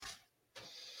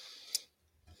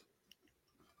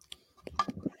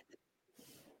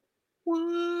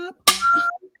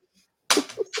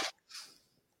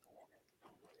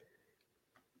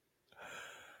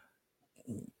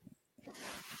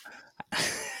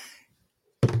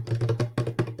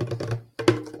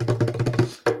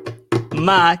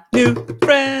my new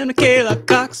friend, Michaela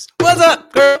Cox. What's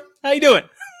up, girl? How you doing?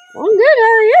 I'm good. How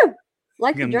are you?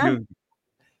 Like the drum.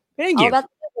 Thank All you. about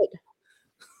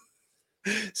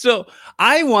the So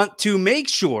I want to make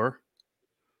sure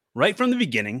right from the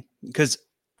beginning, because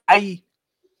I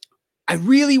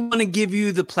really want to give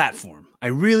you the platform. I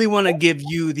really want to give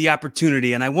you the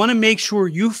opportunity, and I want to make sure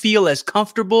you feel as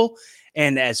comfortable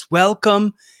and as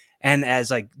welcome and as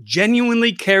like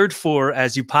genuinely cared for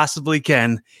as you possibly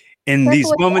can in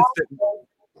these moments.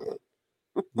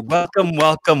 Welcome,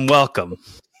 welcome, welcome.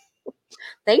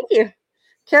 Thank you.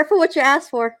 Careful what you ask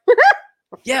for.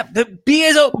 Yeah, be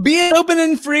as open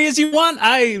and free as you want.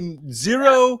 I'm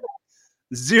zero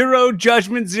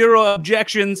judgment, zero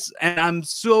objections, and I'm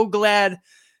so glad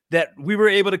that we were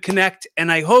able to connect.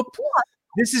 And I hope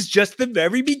this is just the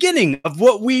very beginning of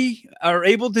what we are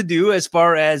able to do as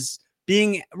far as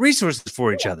being resources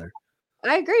for each other.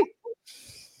 I agree.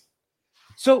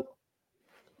 So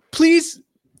please,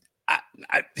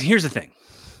 here's the thing.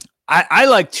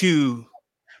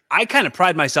 I kind of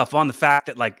pride myself on the fact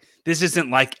that like this isn't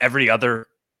like every other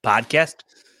podcast.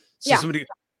 So somebody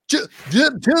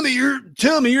tell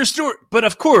me your story. But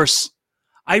of course,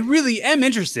 I really am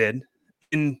interested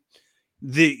in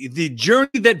the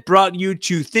journey that brought you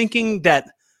to thinking that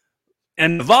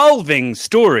an evolving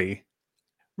story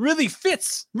really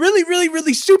fits,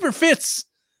 really super fits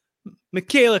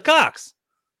Michaela Cox.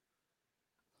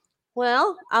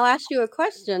 Well, I'll ask you a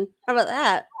question. How about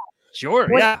that? Sure,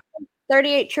 what yeah.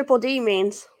 38 triple D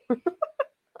means.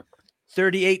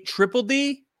 38 triple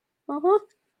D?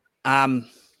 Uh-huh.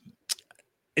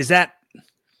 Is that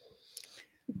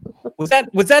was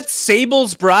that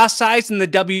Sable's bra size in the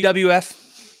WWF?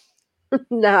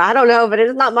 No, I don't know, but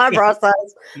it's not my bra size.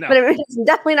 No. But it's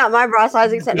definitely not my bra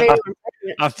size, except maybe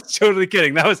I'm totally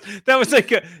kidding. That was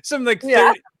like something like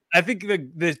 30, I think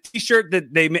the T-shirt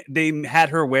that they had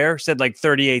her wear said like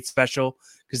 38 special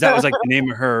because that was like the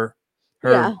name of her.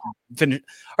 Finish.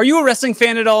 Are you a wrestling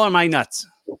fan at all? Or am I nuts?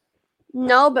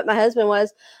 No, but my husband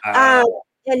was. And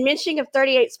mentioning of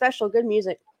 38 special, good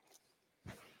music.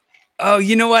 Oh,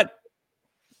 you know what?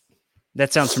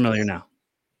 That sounds familiar now.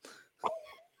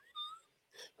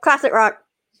 Classic rock.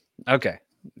 Okay.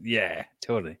 Yeah,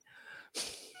 totally.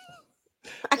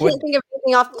 I can't think of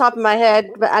anything off the top of my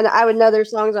head, but I would know their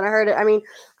songs when I heard it. I mean,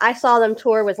 I saw them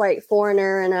tour with like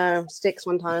Foreigner and Styx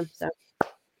one time. So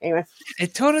anyway,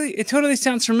 it totally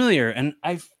sounds familiar, and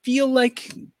I feel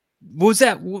like was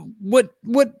that what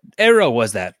era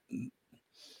was that?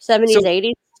 70s,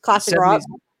 80s, classic 70s. Rock.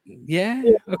 Yeah.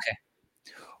 Okay.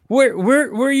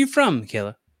 Where are you from,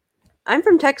 Michaela? I'm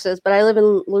from Texas, but I live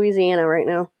in Louisiana right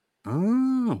now.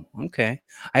 Oh, okay.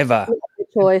 I have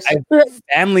choice. I have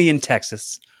family in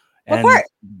Texas. What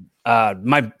part?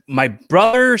 My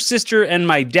brother, sister, and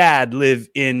my dad live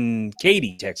in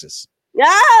Katy, Texas.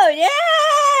 Oh yeah,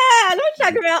 I know what you're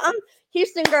talking about. I'm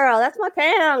Houston girl. That's my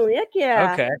town. Heck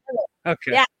yeah.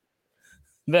 Okay.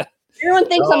 Yeah. Everyone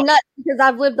thinks I'm nuts because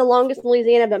I've lived the longest in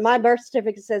Louisiana, but my birth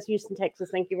certificate says Houston, Texas.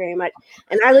 Thank you very much.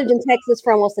 And I lived in Texas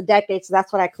for almost a decade, so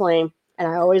that's what I claim, and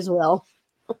I always will.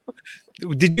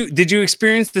 Did you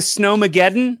experience the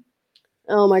Snowmageddon?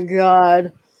 Oh my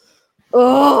God.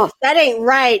 Oh, that ain't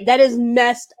right. That is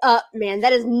messed up, man.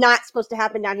 That is not supposed to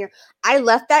happen down here. I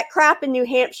left that crap in New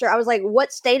Hampshire. I was like,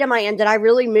 what state am I in? Did I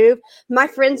really move? My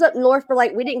friends up north were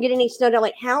like, we didn't get any snow. They're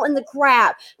like, how in the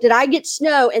crap did I get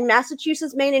snow? And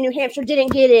Massachusetts, Maine, and New Hampshire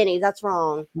didn't get any. That's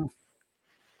wrong.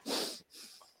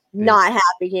 Not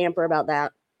happy camper about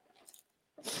that.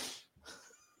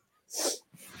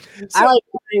 I like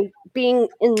being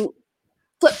in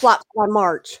flip-flops by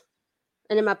March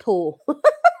and in my pool.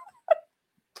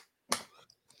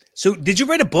 So did you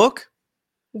write a book?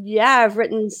 Yeah, I've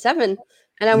written 7,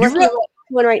 and I'm working on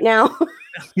one right now.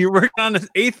 You're working on the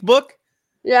 8th book?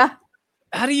 Yeah.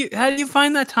 How do you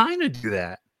find that time to do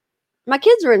that? My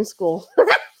kids are in school.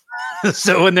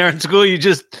 So when they're in school, you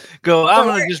just go, I'm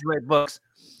going to just write books.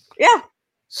 Yeah.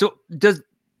 So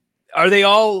are they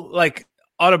all like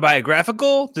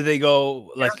autobiographical? Do they go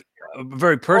like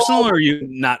very personal, or are you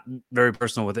not very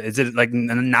personal with it? Is it like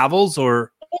novels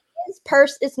or?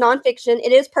 It's nonfiction.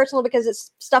 It is personal because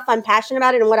it's stuff I'm passionate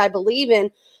about it and what I believe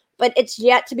in, but it's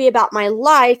yet to be about my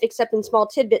life except in small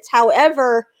tidbits.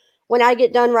 However, when I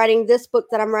get done writing this book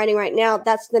that I'm writing right now,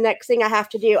 that's the next thing I have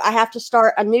to do. I have to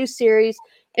start a new series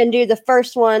and do the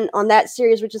first one on that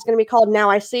series, which is going to be called Now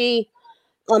I See,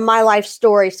 on my life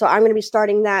story. So I'm going to be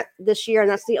starting that this year, and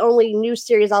that's the only new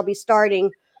series I'll be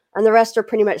starting, and the rest are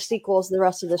pretty much sequels the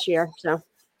rest of this year.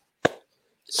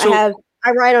 So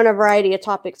I write on a variety of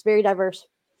topics, very diverse.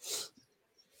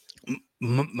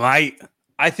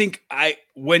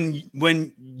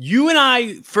 when you and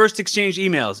I first exchanged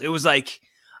emails, it was like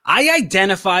I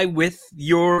identify with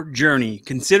your journey,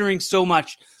 considering so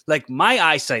much. Like my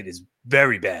eyesight is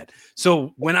very bad.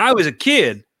 So when I was a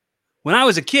kid,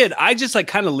 I just like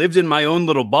kind of lived in my own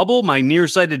little bubble, my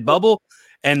nearsighted bubble,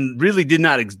 and really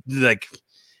didn't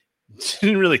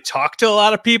really talk to a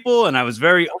lot of people, and I was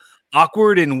very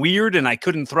awkward and weird, and I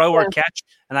couldn't throw or catch,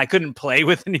 and I couldn't play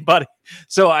with anybody.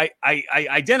 So I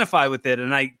identify with it,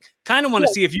 and I kind of want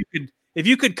to see if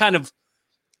you could kind of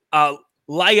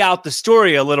lay out the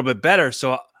story a little bit better,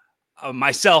 so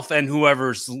myself and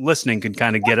whoever's listening can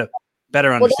kind of get a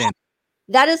better understanding.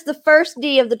 That is the first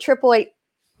D of the triple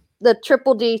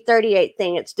D 38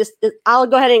 thing. It's just, I'll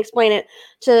go ahead and explain it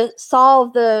to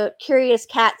solve the curious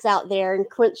cats out there and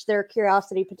quench their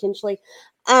curiosity potentially.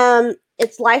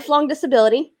 It's lifelong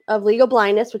disability of legal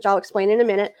blindness, which I'll explain in a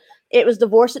minute. It was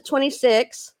divorce at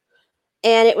 26,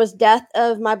 and it was death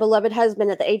of my beloved husband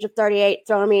at the age of 38,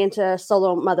 throwing me into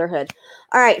solo motherhood.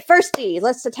 All right, first D,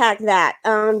 let's attack that.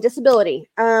 Disability.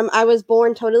 I was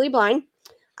born totally blind.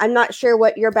 I'm not sure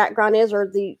what your background is or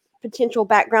the potential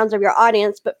backgrounds of your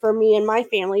audience, but for me and my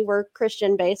family, we're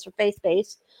Christian-based or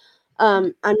faith-based.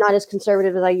 I'm not as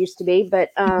conservative as I used to be, but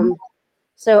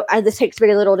so this takes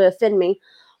very little to offend me.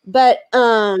 But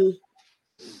so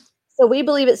we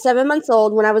believe at 7 months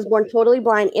old, when I was born totally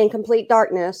blind in complete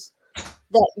darkness,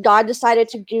 that God decided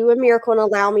to do a miracle and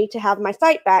allow me to have my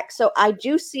sight back. So I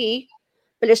do see,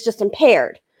 but it's just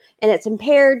impaired. And it's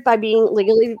impaired by being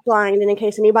legally blind. And in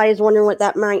case anybody's wondering what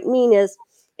that might mean, is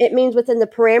it means within the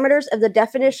parameters of the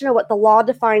definition of what the law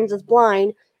defines as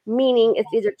blind, meaning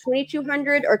it's either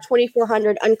 2200 or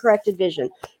 2400 uncorrected vision,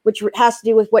 which has to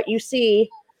do with what you see,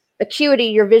 acuity,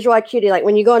 your visual acuity. Like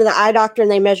when you go into the eye doctor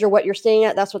and they measure what you're seeing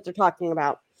at, that's what they're talking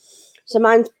about. So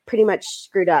mine's pretty much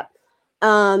screwed up.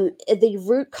 The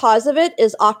root cause of it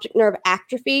is optic nerve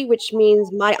atrophy, which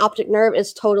means my optic nerve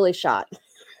is totally shot.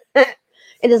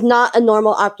 It is not a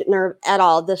normal optic nerve at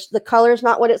all. The color is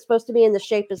not what it's supposed to be, and the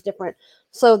shape is different.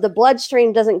 So the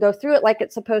bloodstream doesn't go through it like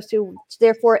it's supposed to,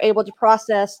 therefore able to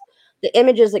process the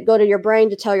images that go to your brain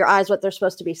to tell your eyes what they're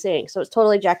supposed to be seeing. So it's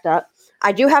totally jacked up.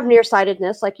 I do have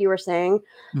nearsightedness, like you were saying.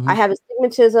 Mm-hmm. I have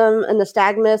astigmatism and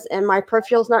nystagmus, and my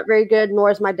peripheral is not very good,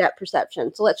 nor is my depth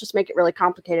perception. So let's just make it really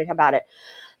complicated about it.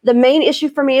 The main issue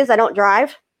for me is I don't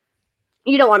drive.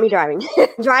 You don't want me driving.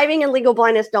 Driving and legal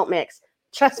blindness don't mix.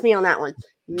 Trust me on that one.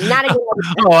 Not a good one.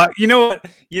 Oh, you know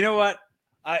what?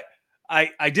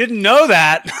 I didn't know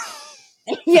that.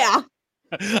 Yeah.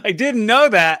 I didn't know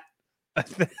that.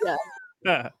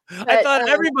 Yeah. I thought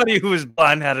everybody who was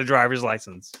blind had a driver's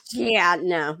license. Yeah,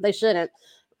 no, they shouldn't.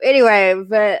 Anyway,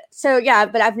 but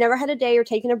I've never had a day or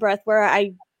taken a breath where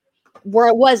it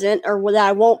wasn't, or that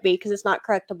I won't be, because it's not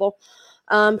correctable.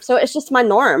 So it's just my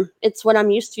norm. It's what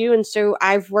I'm used to. And so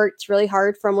I've worked really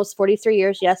hard for almost 43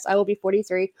 years. Yes, I will be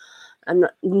 43.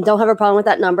 Don't have a problem with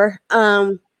that number.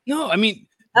 No, I mean,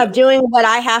 of doing what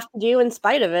I have to do in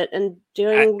spite of it, and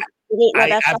doing my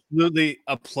best. I absolutely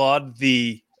applaud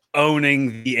the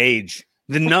owning the age,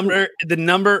 the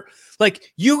number,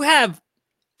 like you have,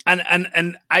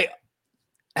 and I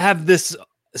have this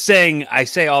saying I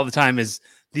say all the time, is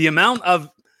the amount of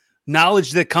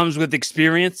knowledge that comes with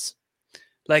experience.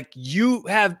 Like you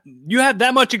have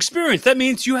that much experience. That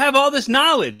means you have all this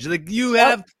knowledge. Like you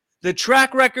have the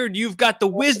track record. You've got the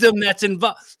wisdom that's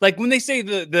involved. Like when they say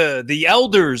the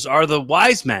elders are the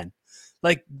wise men,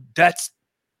 like that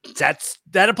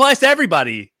applies to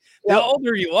everybody. The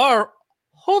older you are,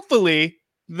 hopefully,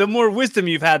 the more wisdom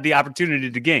you've had the opportunity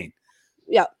to gain.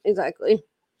 Yeah, exactly.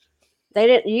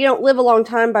 You don't live a long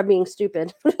time by being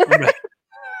stupid. Right.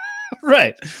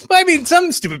 Right. Well, I mean,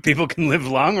 some stupid people can live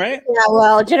long, right? Yeah,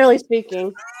 well, generally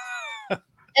speaking.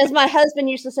 As my husband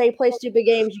used to say, play stupid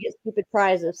games, you get stupid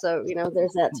prizes. So,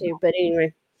 there's that too. But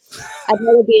anyway, I'd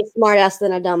rather be a smartass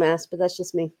than a dumbass, but that's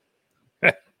just me.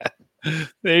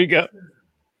 There you go.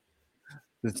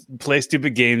 Play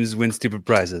stupid games, win stupid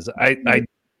prizes.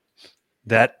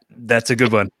 That's a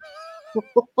good one.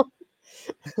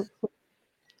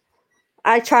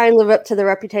 I try and live up to the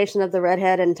reputation of the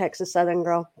redhead and Texas Southern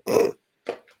girl.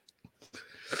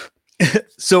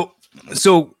 So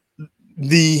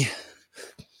the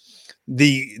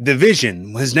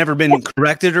vision has never been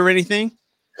corrected or anything?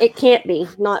 It can't be,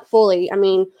 not fully. I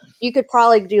mean, you could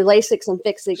probably do LASIK and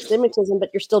fix the astigmatism, but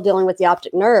you're still dealing with the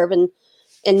optic nerve. And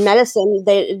in medicine,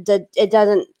 it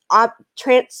doesn't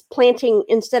transplanting,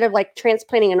 instead of like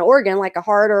transplanting an organ like a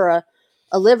heart or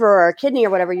a liver or a kidney or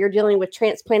whatever, you're dealing with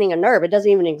transplanting a nerve. It doesn't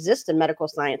even exist in medical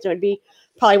science. It would be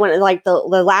probably one of like the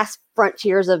last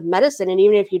frontiers of medicine. And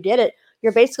even if you did it,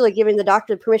 you're basically giving the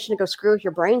doctor permission to go screw with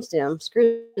your brainstem.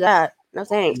 Screw that. No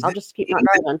thanks. I'll just keep not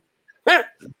driving.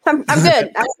 I'm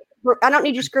good. I don't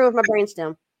need you screwing with my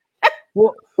brainstem.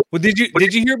 Well, did you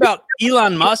hear about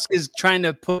Elon Musk is trying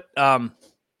to put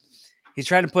he's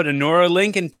trying to put a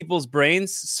Neuralink in people's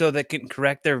brains so that can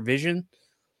correct their vision?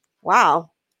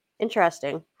 Wow,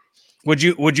 interesting. Would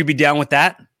you be down with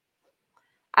that?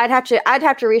 I'd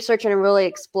have to research it and really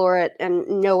explore it and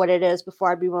know what it is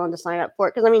before I'd be willing to sign up for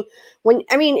it. Because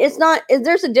it's not.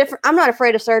 There's a different. I'm not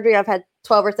afraid of surgery. I've had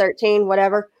 12 or 13,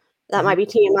 whatever. That might be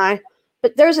TMI.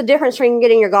 But there's a difference between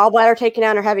getting your gallbladder taken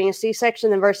out or having a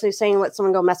C-section than versus saying let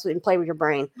someone go mess with and play with your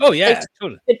brain. Oh yeah,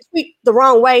 totally. If you tweak the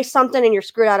wrong way, something, and you're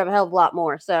screwed out of a hell of a lot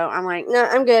more. So I'm like, no,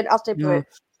 I'm good. I'll stay put.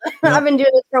 I've been doing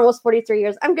this for almost 43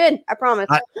 years. I'm good. I promise.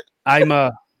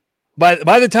 I'm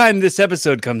by the time this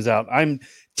episode comes out, I'm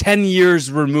 10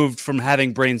 years removed from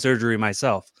having brain surgery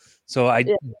myself. So I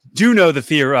do know the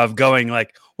fear of going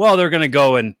like, well, they're going to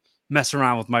go and mess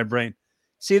around with my brain.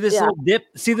 See this little dip?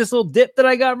 See this little dip that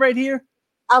I got right here?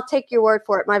 I'll take your word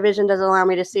for it. My vision doesn't allow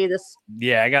me to see this.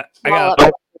 Yeah, I got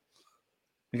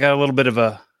a little bit of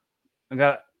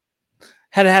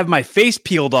had to have my face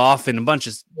peeled off and a bunch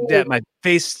of my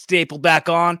face stapled back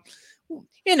on.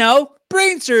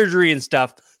 Brain surgery and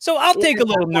stuff. So I'll take a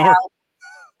little neuro.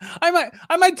 I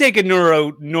might take a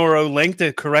Neuralink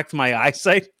to correct my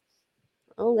eyesight.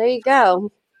 Oh, there you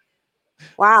go.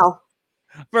 Wow.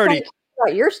 Verdi,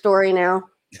 about your story now.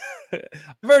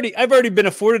 I've already been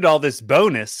afforded all this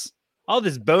bonus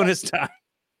time.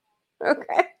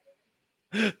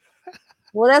 Okay.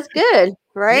 Well, that's good,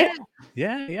 right?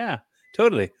 Yeah,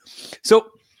 totally.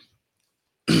 So,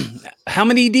 how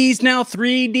many Ds now?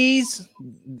 3 Ds.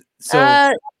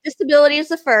 So, disability is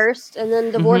the first, and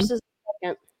then divorce is the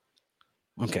second.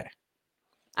 Okay.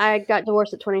 I got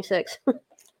divorced at 26.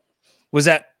 Was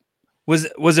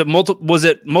it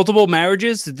multiple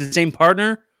marriages? The same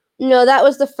partner? No, that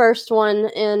was the first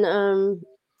one, and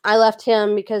I left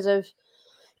him because of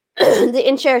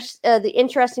the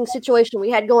interesting situation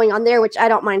we had going on there, which I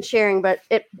don't mind sharing, but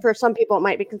for some people it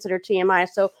might be considered TMI.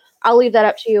 So I'll leave that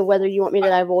up to you whether you want me to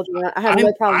divulge or not. I have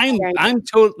no problem sharing. I'm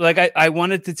totally I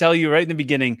wanted to tell you right in the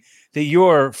beginning that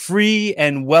you're free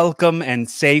and welcome and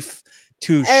safe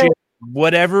to share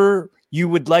whatever you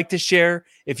would like to share.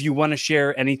 If you want to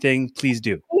share anything, please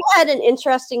do. He had an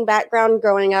interesting background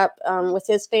growing up with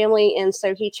his family, and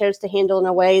so he chose to handle in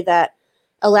a way that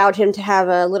allowed him to have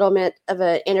a little bit of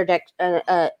an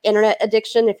internet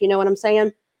addiction, if you know what I'm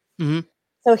saying. Mm-hmm.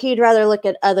 So he'd rather look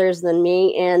at others than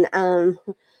me, and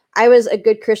I was a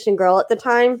good Christian girl at the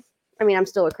time. I mean, I'm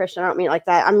still a Christian. I don't mean it like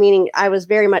that. I'm meaning I was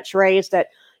very much raised that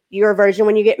you're a virgin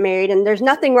when you get married, and there's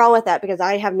nothing wrong with that because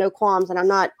I have no qualms, and I'm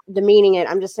not demeaning it.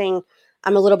 I'm just saying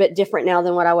I'm a little bit different now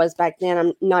than what I was back then.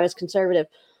 I'm not as conservative,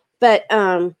 but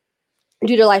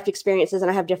due to life experiences,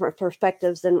 and I have different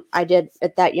perspectives than I did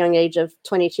at that young age of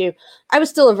 22. I was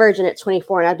still a virgin at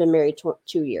 24, and I've been married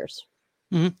 2 years.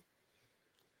 Mm-hmm.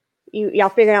 Y'all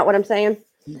figuring out what I'm saying?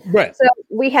 Right. So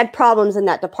we had problems in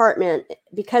that department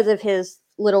because of his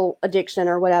little addiction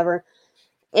or whatever.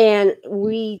 And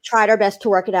we tried our best to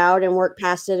work it out and work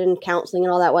past it and counseling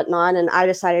and all that whatnot. And I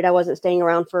decided I wasn't staying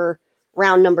around for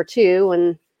round number 2.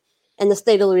 And in the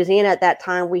state of Louisiana at that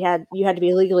time, you had to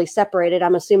be legally separated.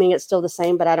 I'm assuming it's still the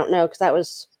same, but I don't know because that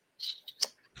was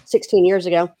 16 years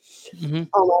ago,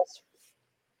 almost.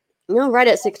 No, right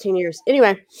at 16 years.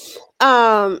 Anyway,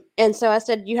 and so I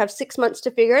said, you have 6 months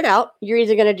to figure it out. You're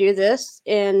either going to do this,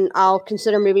 and I'll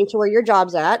consider moving to where your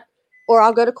job's at, or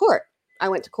I'll go to court. I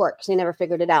went to court because he never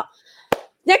figured it out.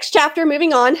 Next chapter,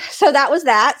 moving on. So that was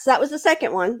that. So that was the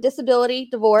second one: disability,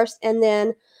 divorce, and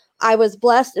then I was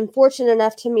blessed and fortunate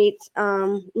enough to meet,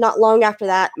 not long after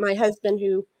that, my husband,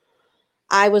 who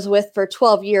I was with for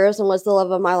 12 years and was the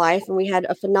love of my life. And we had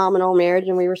a phenomenal marriage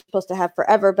and we were supposed to have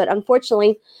forever. But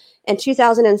unfortunately, in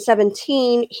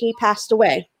 2017, he passed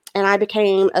away. And I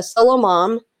became a solo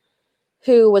mom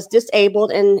who was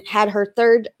disabled and had her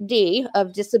third D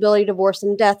of disability, divorce,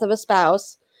 and death of a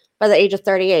spouse by the age of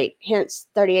 38, hence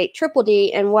 38 triple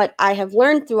D. And what I have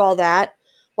learned through all that,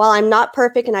 while I'm not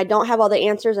perfect and I don't have all the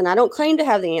answers and I don't claim to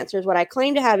have the answers, what I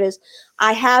claim to have is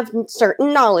I have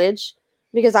certain knowledge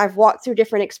because I've walked through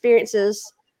different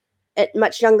experiences at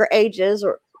much younger ages,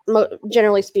 or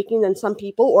generally speaking, than some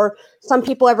people, or some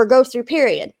people ever go through,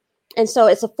 period. And so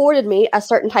it's afforded me a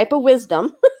certain type of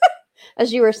wisdom,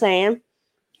 as you were saying,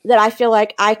 that I feel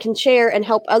like I can share and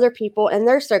help other people in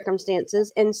their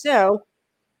circumstances. And so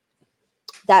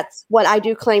that's what I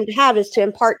do claim to have, is to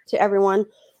impart to everyone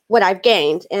what I've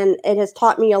gained. And it has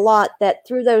taught me a lot that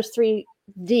through those 3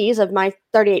 Ds of my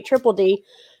 38 triple D,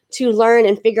 to learn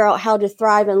and figure out how to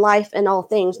thrive in life and all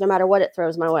things, no matter what it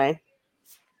throws my way.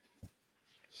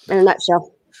 In a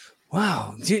nutshell.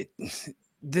 Wow.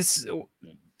 This,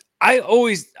 I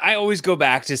always go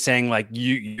back to saying like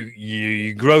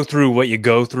you grow through what you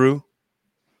go through.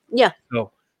 Yeah.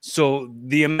 So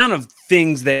the amount of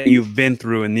things that you've been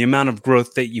through and the amount of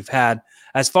growth that you've had,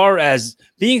 as far as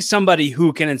being somebody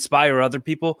who can inspire other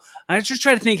people, I just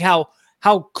try to think how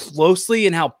closely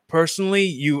and how personally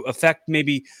you affect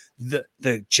maybe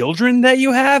the children that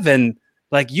you have, and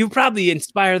like you probably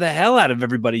inspire the hell out of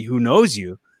everybody who knows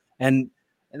you, and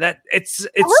that it's.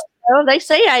 They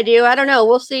say I do. I don't know.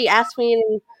 We'll see. Ask me.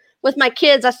 And with my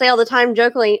kids, I say all the time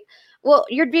jokingly, well,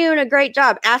 you're doing a great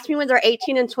job. Ask me when they're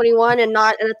 18 and 21 and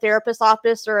not in a therapist's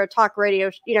office or a talk radio,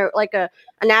 like a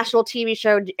national TV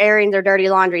show airing their dirty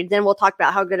laundry. Then we'll talk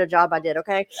about how good a job I did.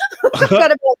 Okay. I've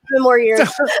got about 2 more years.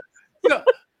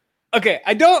 Okay.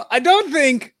 I don't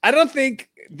think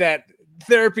that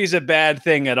therapy is a bad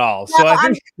thing at all. No, so I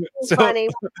think so. Funny.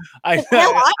 I'm in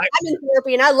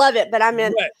therapy and I love it, but I'm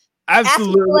in. Right.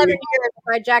 Absolutely. 11 years if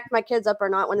I jacked my kids up or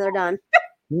not when they're done.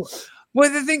 Well,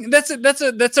 the thing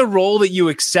that's a role that you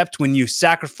accept when you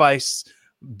sacrifice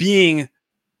being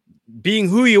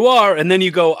who you are, and then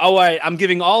you go, oh, I'm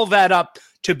giving all that up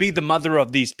to be the mother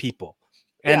of these people,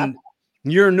 and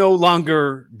you're no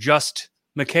longer just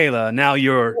Michaela. Now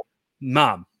you're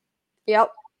mom.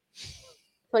 Yep.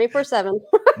 24/7.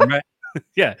 Right.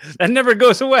 Yeah, that never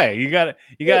goes away. You gotta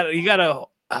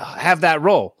have that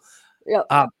role. Yep.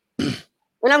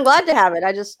 And I'm glad to have it.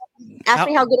 I just ask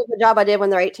me how good of a job I did when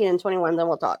they're 18 and 21, then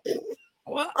we'll talk.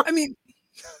 Well, I mean,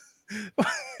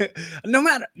 no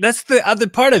matter, that's the other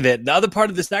part of it. The other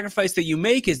part of the sacrifice that you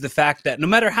make is the fact that no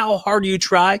matter how hard you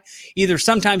try, either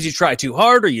sometimes you try too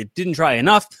hard or you didn't try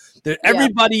enough.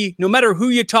 Everybody, no matter who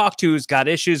you talk to, has got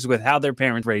issues with how their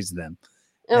parents raised them.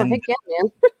 Oh, heck yeah,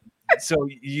 man. So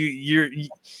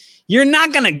you're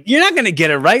not gonna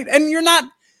get it right, and you're not.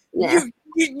 Yeah.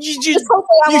 You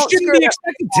shouldn't be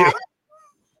expected to.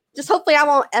 Just hopefully I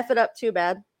won't F it up too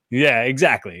bad. Yeah,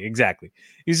 exactly.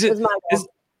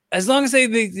 As long as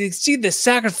they see the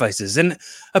sacrifices and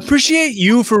appreciate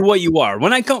you for what you are.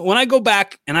 When I go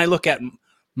back and I look at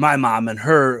my mom and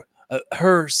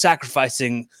her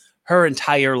sacrificing her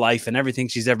entire life and everything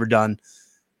she's ever done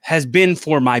has been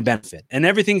for my benefit, and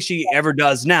everything she ever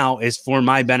does now is for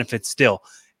my benefit still.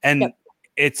 And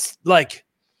it's like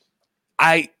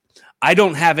I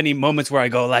don't have any moments where I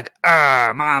go like,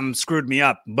 mom screwed me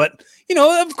up. But,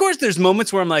 of course there's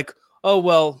moments where I'm like, oh,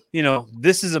 well,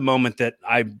 this is a moment that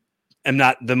I am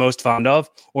not the most fond of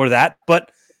or that.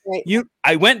 But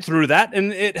I went through that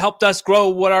and it helped us grow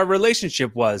what our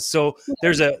relationship was. So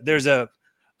there's a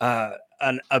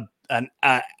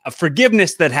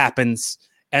forgiveness that happens,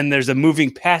 and there's a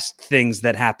moving past things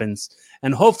that happens.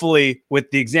 And hopefully with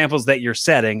the examples that you're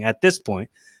setting at this point,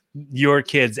 your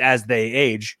kids as they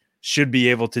age should be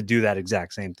able to do that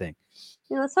exact same thing.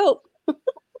 Yeah, let's hope.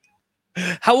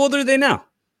 How old are they now?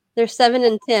 They're 7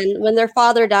 and 10. When their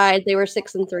father died, they were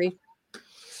 6 and 3.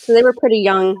 So they were pretty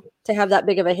young to have that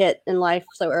big of a hit in life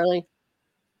so early.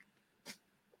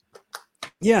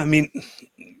 Yeah, I mean,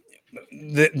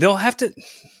 they'll have to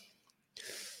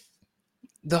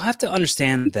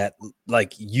understand that,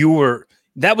 like,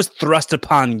 that was thrust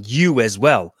upon you as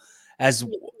well as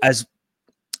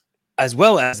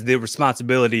well as the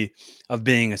responsibility of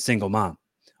being a single mom,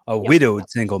 a widowed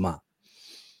single mom.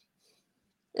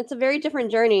 It's a very different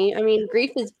journey. I mean,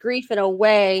 grief is grief in a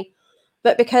way,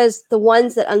 but because the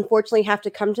ones that unfortunately have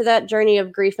to come to that journey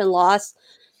of grief and loss,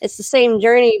 it's the same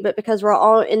journey, but because we're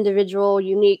all individual,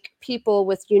 unique people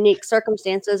with unique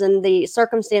circumstances, and the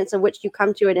circumstance of which you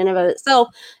come to it in and of itself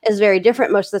is very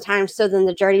different most of the time. So then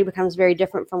the journey becomes very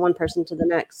different from one person to the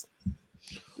next,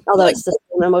 although it's the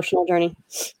same emotional journey.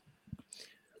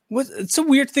 It's a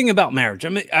weird thing about marriage. I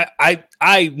mean,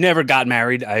 I never got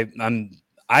married.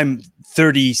 I'm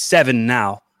 37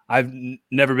 now. I've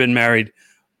never been married,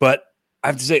 but I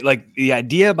have to say, like, the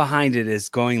idea behind it is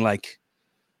going like,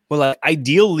 well, like,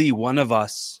 ideally one of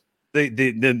us,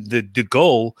 the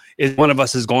goal is one of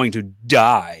us is going to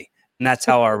die, and that's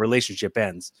how our relationship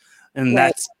ends. And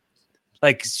that's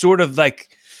like sort of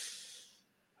like,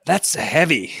 that's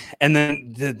heavy. And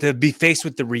then to be faced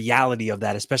with the reality of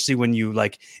that, especially when you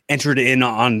like entered in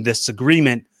on this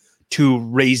agreement to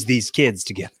raise these kids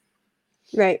together.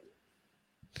 Right.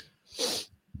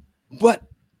 But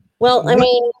I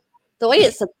mean, the way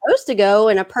it's supposed to go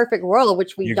in a perfect world,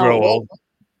 which we don't know.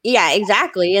 Yeah,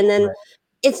 exactly. And then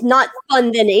it's not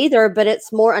fun then either, but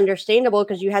it's more understandable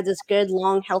because you had this good,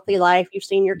 long, healthy life. You've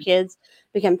seen your kids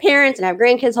become parents and have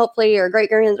grandkids, hopefully, or great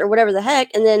grandkids or whatever the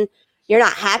heck. And then you're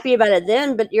not happy about it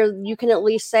then, but you can at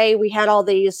least say we had all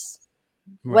these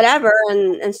whatever,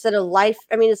 and instead of life,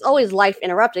 I mean, it's always life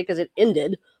interrupted because it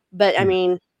ended, but I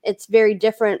mean, it's very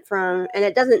different from, and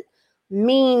it doesn't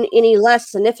mean any less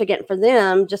significant for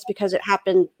them just because it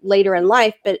happened later in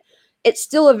life, but it's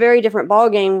still a very different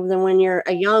ballgame than when you're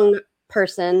a young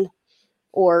person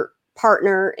or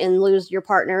partner and lose your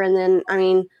partner. And then, I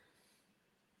mean,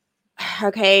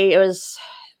 okay, it was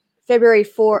April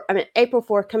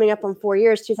 4th, coming up on 4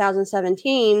 years,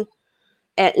 2017,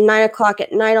 at 9:00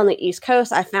 at night on the East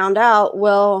Coast, I found out,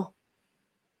 well,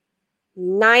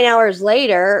 9 hours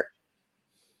later,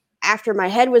 after my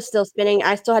head was still spinning,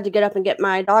 I still had to get up and get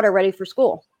my daughter ready for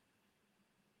school.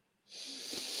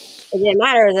 It didn't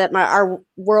matter that our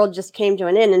world just came to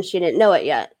an end and she didn't know it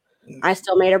yet. I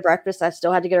still made her breakfast. I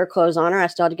still had to get her clothes on her. I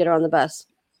still had to get her on the bus.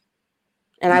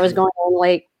 And I was going on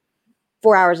like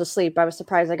 4 hours of sleep. I was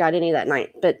surprised I got any that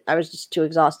night, but I was just too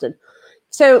exhausted.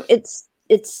 So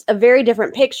it's a very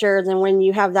different picture than when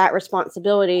you have that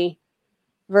responsibility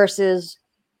versus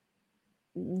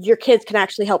your kids can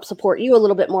actually help support you a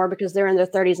little bit more because they're in their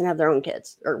 30s and have their own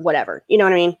kids or whatever. You know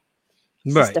what I mean?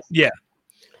 It's right. Yeah.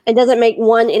 It doesn't make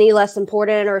one any less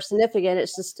important or significant.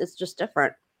 It's just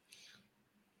different.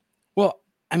 Well,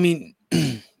 I mean,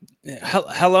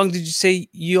 how long did you say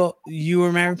you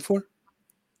were married for?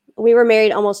 We were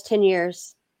married almost 10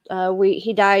 years.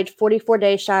 He died 44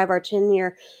 days shy of our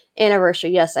 10-year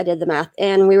anniversary. Yes, I did the math.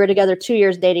 And we were together 2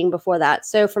 years dating before that.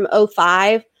 So from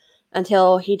 2005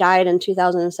 until he died in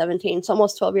 2017. So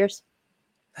almost 12 years.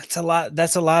 That's a lot.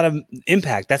 That's a lot of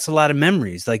impact. That's a lot of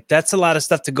memories. Like, that's a lot of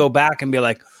stuff to go back and be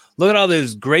like, look at all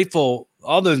those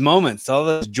all those moments, all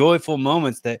those joyful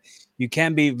moments that you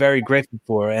can be very grateful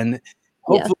for. And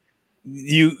hopefully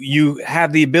you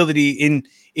have the ability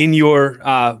in your,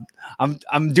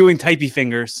 I'm doing typey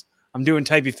fingers. I'm doing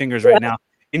typey fingers right now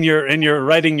in your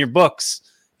writing your books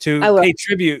to pay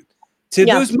tribute to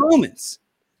those moments,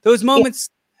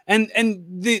 and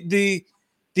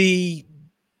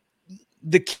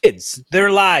the kids,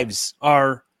 their lives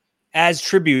are as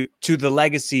tribute to the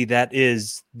legacy that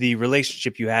is the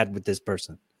relationship you had with this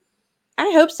person. I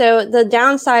hope so. The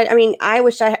downside, I mean, I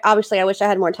wish I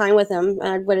had more time with him.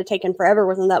 I would have taken forever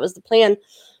with him. That was the plan.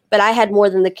 But I had more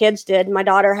than the kids did. My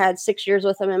daughter had 6 years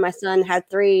with him and my son had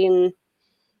 3 and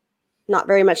not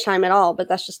very much time at all. But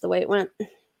that's just the way it went. So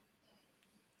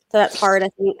that's hard, I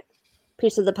think.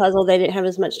 Piece of the puzzle, they didn't have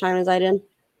as much time as I did.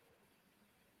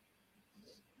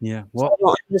 Yeah. Well, so I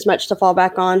don't have as much to fall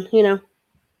back on, you know.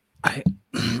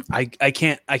 I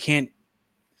can't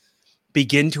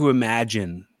begin to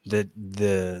imagine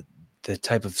the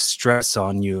type of stress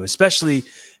on you, especially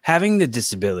having the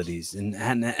disabilities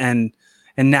and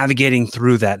navigating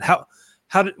through that.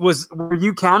 Were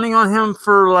you counting on him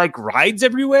for like rides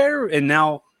everywhere? And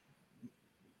now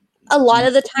a lot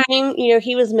of the time, you know,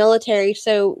 he was military,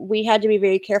 so we had to be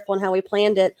very careful in how we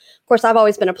planned it. Of course, I've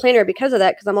always been a planner because of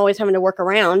that, because I'm always having to work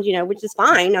around, you know, which is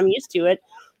fine. I'm used to it.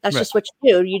 That's just what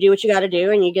you do. You do what you got to do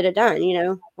and you get it done, you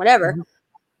know, whatever. Mm-hmm.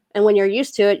 And when you're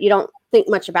used to it, you don't think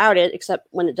much about it, except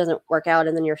when it doesn't work out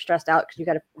and then you're stressed out because you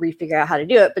got to refigure out how to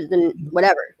do it. But then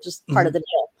whatever, just part of the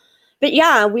deal. But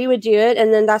yeah, we would do it.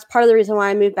 And then that's part of the reason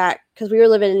why I moved back, because we were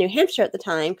living in New Hampshire at the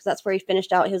time, because that's where he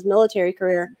finished out his military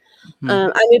career.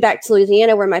 I moved back to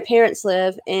Louisiana where my parents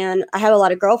live, and I have a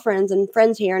lot of girlfriends and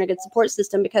friends here and a good support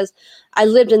system because I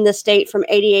lived in this state from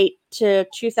 88 to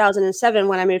 2007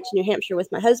 when I moved to New Hampshire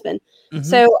with my husband. Mm-hmm.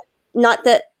 So not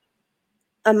that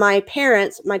my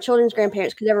children's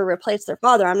grandparents could ever replace their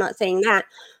father. I'm not saying that,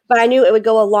 but I knew it would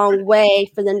go a long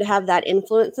way for them to have that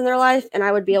influence in their life, and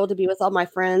I would be able to be with all my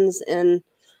friends and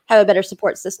have a better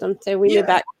support system. So we moved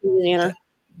back to Louisiana.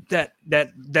 That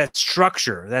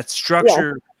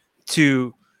structure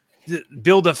to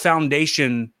build a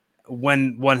foundation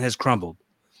when one has crumbled.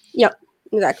 Yep,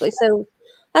 exactly. So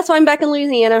that's why I'm back in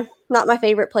Louisiana. Not my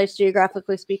favorite place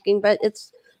geographically speaking, but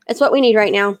it's what we need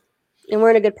right now, and we're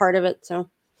in a good part of it. So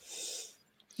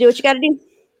do what you got to do.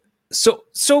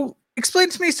 So explain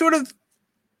to me sort of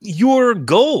your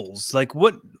goals. Like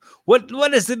what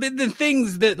has been the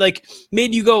things that like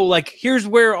made you go like, here's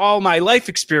where all my life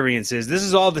experience is. This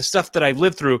is all the stuff that I've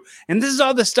lived through, and this is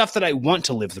all the stuff that I want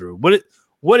to live through.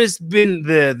 What has been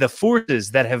the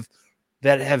forces that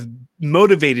have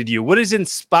motivated you? What has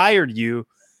inspired you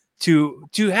to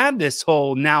have this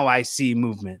whole Now I See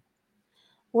movement?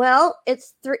 Well,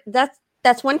 it's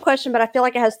that's one question, but I feel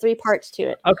like it has 3 parts to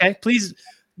it. Okay, please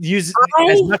use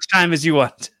as much time as you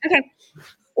want. Okay.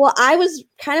 Well, I was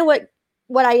kind of what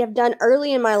what I have done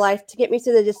early in my life to get me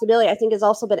through the disability, I think has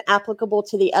also been applicable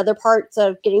to the other parts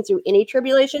of getting through any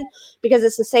tribulation, because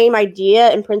it's the same idea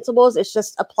and principles. It's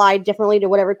just applied differently to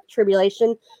whatever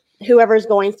tribulation whoever's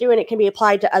going through, and it can be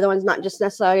applied to other ones, not just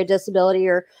necessarily a disability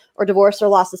or divorce or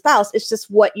loss of spouse. It's just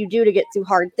what you do to get through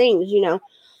hard things. You know,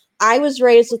 I was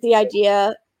raised with the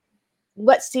idea,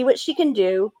 let's see what she can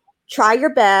do, try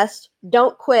your best,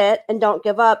 don't quit, and don't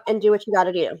give up, and do what you got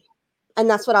to do. And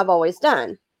that's what I've always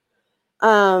done.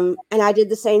 And I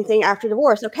did the same thing after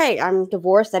divorce. Okay, I'm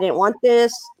divorced. I didn't want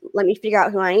this. Let me figure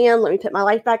out who I am. Let me put my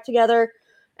life back together,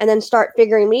 and then start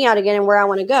figuring me out again and where I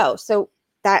want to go. So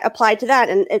that applied to that.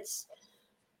 And it's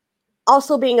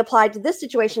also being applied to this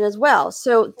situation as well.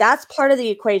 So that's part of the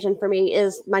equation for me,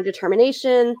 is my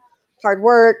determination, hard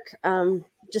work,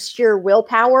 just sheer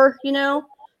willpower, you know,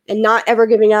 and not ever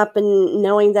giving up, and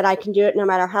knowing that I can do it no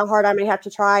matter how hard I may have to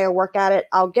try or work at it.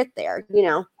 I'll get there, you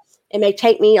know. It may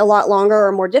take me a lot longer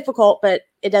or more difficult, but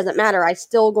it doesn't matter. I'm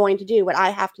still going to do what I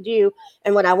have to do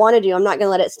and what I want to do. I'm not going to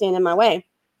let it stand in my way.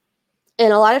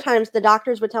 And a lot of times the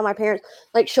doctors would tell my parents,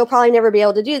 like, she'll probably never be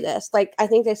able to do this. Like, I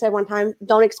think they said one time,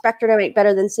 don't expect her to make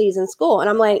better than C's in school. And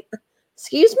I'm like,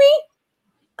 excuse me?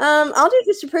 I'll do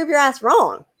this to prove your ass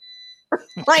wrong.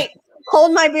 Like,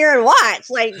 hold my beer and watch.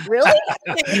 Like, really?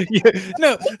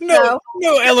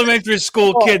 No elementary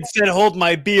school kid said hold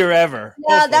my beer ever.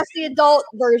 Yeah, that's the adult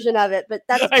version of it. But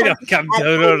that's I'm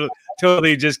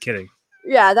totally just kidding.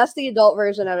 Yeah, that's the adult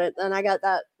version of it. And I got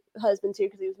that husband too,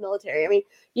 because he was military. I mean,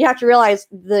 you have to realize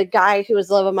the guy who was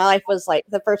the love of my life was, like,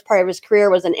 the first part of his career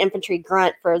was an infantry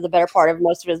grunt for the better part of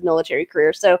most of his military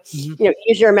career. So, you know,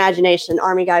 use your imagination.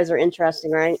 Army guys are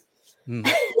interesting, right?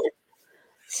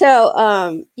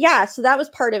 So, yeah, so that was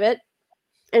part of it.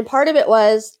 And part of it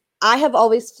was, I have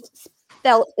always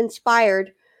felt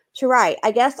inspired to write.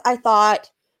 I guess I thought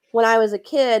when I was a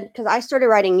kid, because I started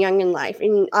writing young in life. I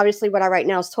mean, obviously what I write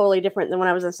now is totally different than when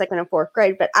I was in second and fourth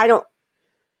grade, but I don't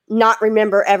not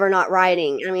remember ever not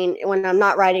writing. I mean, when I'm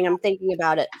not writing, I'm thinking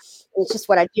about it. It's just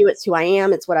what I do. It's who I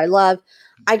am. It's what I love.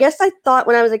 I guess I thought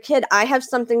when I was a kid, I have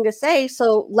something to say,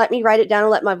 so let me write it down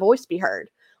and let my voice be heard.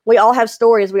 We all have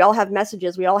stories. We all have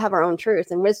messages. We all have our own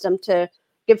truth and wisdom to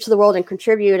give to the world and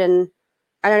contribute, and,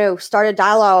 I don't know, start a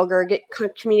dialogue or get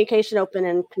communication open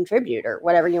and contribute, or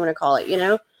whatever you want to call it, you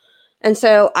know? And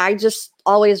so I just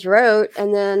always wrote.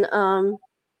 And then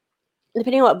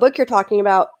depending on what book you're talking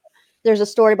about, there's a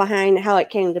story behind how it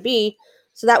came to be.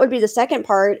 So that would be the second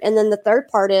part. And then the third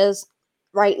part is,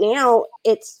 right now,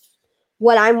 it's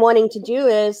what I'm wanting to do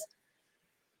is,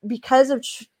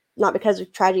 not because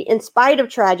of tragedy, in spite of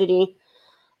tragedy,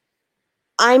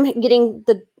 I'm getting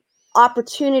the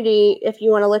opportunity, if you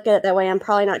want to look at it that way. I'm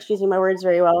probably not choosing my words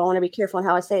very well. I want to be careful in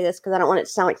how I say this, because I don't want it to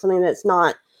sound like something that's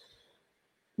not.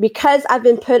 Because I've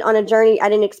been put on a journey I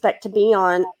didn't expect to be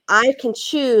on, I can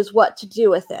choose what to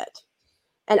do with it.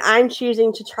 And I'm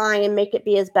choosing to try and make it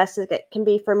be as best as it can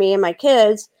be for me and my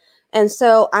kids. And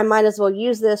so I might as well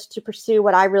use this to pursue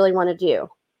what I really want to do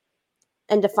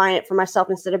and define it for myself,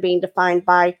 instead of being defined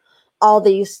by all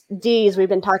these D's we've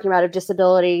been talking about, of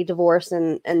disability, divorce,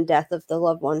 and death of the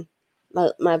loved one,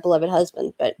 my beloved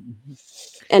husband. But,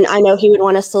 and I know he would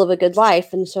want us to live a good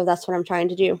life. And so that's what I'm trying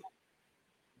to do.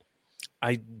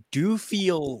 I do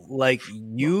feel like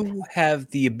you have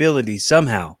the ability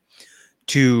somehow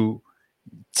to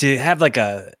have like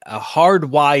a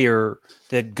hard wire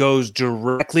that goes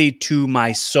directly to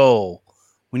my soul.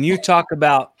 When you talk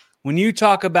about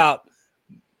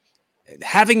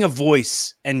having a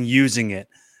voice and using it,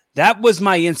 that was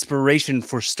my inspiration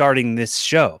for starting this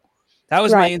show. That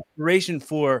was my inspiration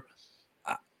for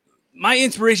my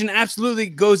inspiration absolutely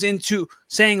goes into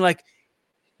saying, like,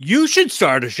 you should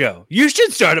start a show. You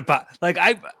should start a pod. Like,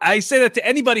 I say that to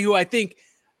anybody who I think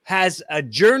has a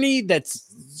journey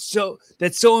that's so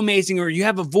amazing, or you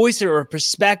have a voice or a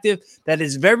perspective that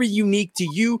is very unique to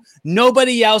you.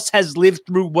 Nobody else has lived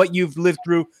through what you've lived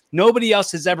through. Nobody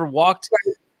else has ever walked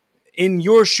in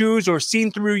your shoes or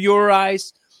seen through your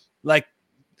eyes. Like,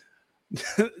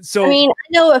 so, I mean, I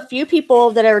know a few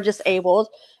people that are disabled,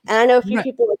 and I know a few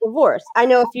people with divorce. I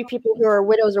know a few people who are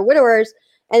widows or widowers,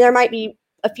 and there might be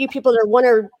a few people that are one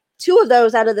or two of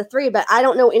those out of the three, but I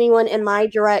don't know anyone in my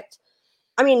direct.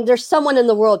 I mean, there's someone in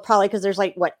the world, probably, because there's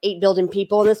like 8 billion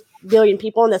people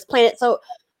on this planet. So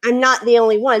I'm not the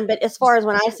only one. But as far as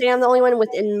when I say I'm the only one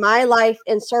within my life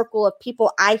and circle of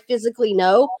people I physically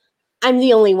know, I'm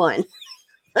the only one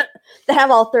that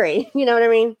have all three. You know what I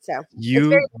mean? So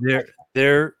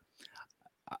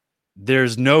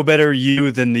there's no better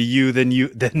you than the you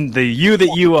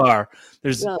that you are.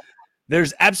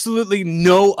 There's absolutely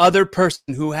no other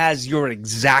person who has your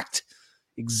exact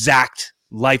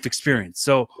life experience.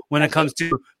 So when it comes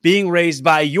to being raised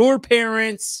by your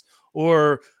parents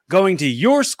or going to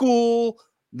your school,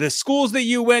 the schools that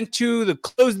you went to, the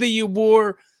clothes that you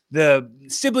wore, the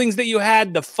siblings that you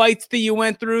had, the fights that you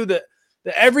went through, the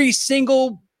every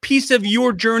single piece of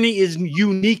your journey is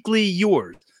uniquely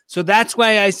yours. So that's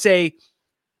why I say,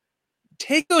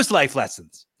 take those life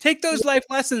lessons. Take those life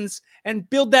lessons and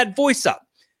build that voice up.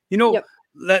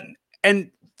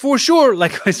 And for sure,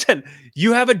 like I said,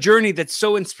 you have a journey that's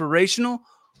so inspirational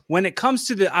when it comes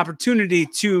to the opportunity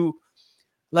to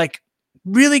like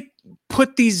really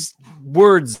put these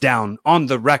words down on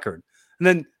the record. And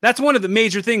then that's one of the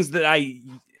major things that I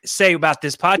say about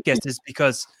this podcast is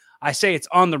because I say it's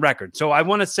on the record. So I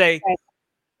want to say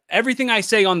everything I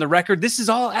say on the record, this is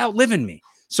all outliving me.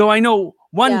 So I know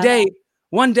one day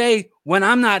when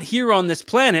I'm not here on this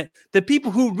planet, the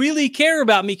people who really care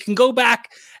about me can go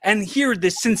back and hear the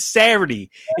sincerity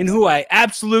in who I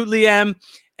absolutely am.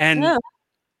 And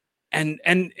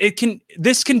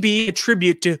this can be a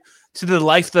tribute to the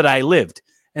life that I lived.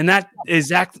 And that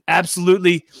is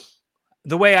absolutely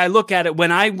the way I look at it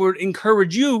when I would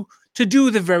encourage you to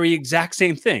do the very exact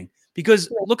same thing.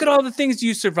 Because look at all the things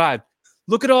you survived.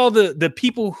 Look at all the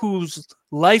people whose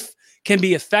life can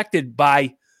be affected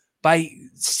by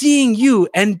seeing you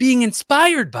and being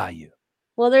inspired by you.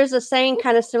 Well, there's a saying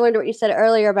kind of similar to what you said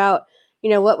earlier about,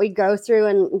 what we go through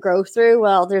and grow through.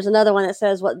 Well, there's another one that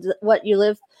says what you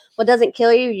live, what doesn't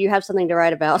kill you, you have something to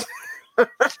write about.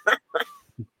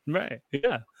 Right.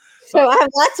 Yeah. So I have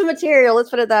lots of material. Let's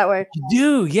put it that way. You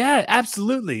do. Yeah,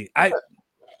 absolutely. I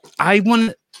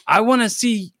want to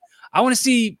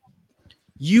see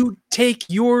you take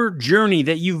your journey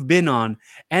that you've been on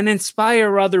and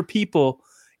inspire other people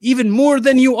even more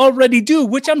than you already do,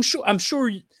 which I'm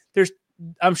sure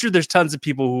there's tons of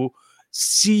people who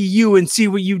see you and see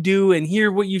what you do and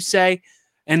hear what you say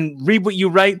and read what you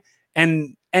write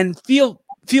and feel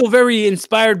very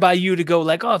inspired by you to go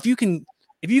like, oh, if you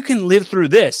can live through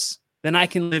this, then I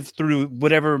can live through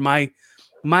whatever my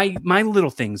little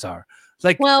things are.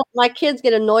 Like, well, my kids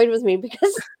get annoyed with me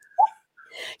because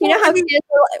you know how kids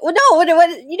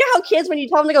how kids, when you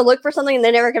tell them to go look for something and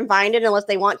they never can find it unless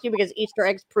they want to, because Easter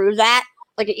eggs prove that,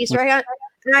 like an Easter egg hunt.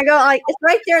 And I go like, it's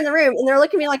right there in the room, and they're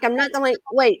looking at me like I'm nuts. I'm like,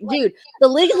 wait, dude, the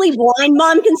legally blind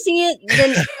mom can see it,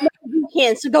 then you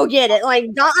can, so go get it. Like,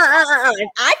 if I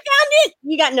found it,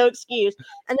 you got no excuse.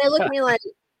 And they look at me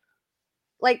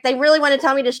like they really want to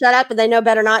tell me to shut up, but they know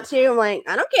better not to. I'm like,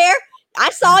 I don't care. I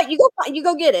saw it. You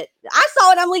go get it. I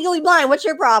saw it. I'm legally blind. What's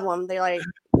your problem? They're like,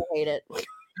 I hate it.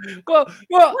 Well,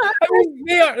 I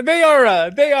mean, they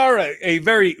are a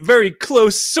very, very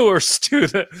close source to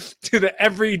the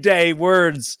everyday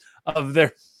words of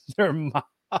their mom.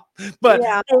 But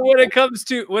when it comes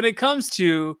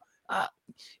to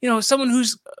someone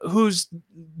who's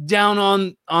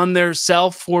down on their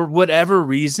self for whatever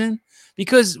reason,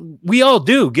 because we all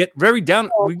do get very down.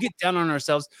 We get down on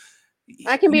ourselves.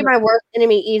 I can be my worst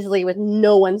enemy easily with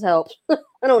no one's help.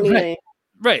 I don't need any.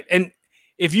 Right. And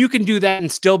if you can do that and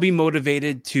still be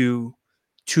motivated to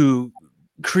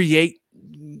create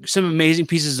some amazing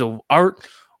pieces of art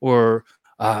or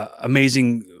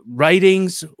amazing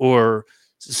writings or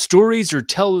stories or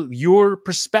tell your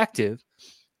perspective,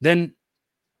 then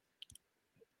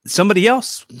somebody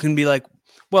else can be like,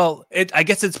 well, I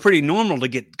guess it's pretty normal to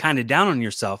get kind of down on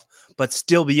yourself, but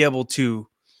still be able to,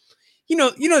 you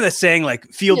know that saying, like,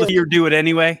 feel the fear, do it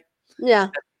anyway. Yeah.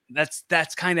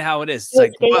 That's kind of how it is. It's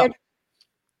like, well,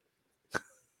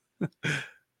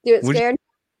 do it scared.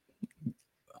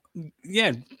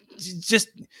 Yeah. Just,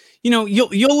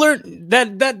 you'll learn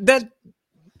that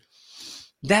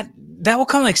will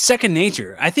come like second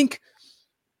nature. I think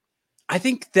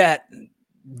that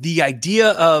the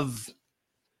idea of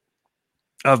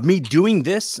me doing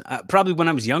this, probably when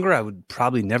I was younger, I would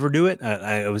probably never do it.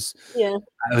 I was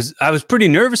pretty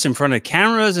nervous in front of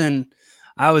cameras, and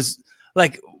I was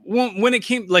like, when it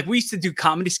came, like, we used to do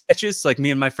comedy sketches, like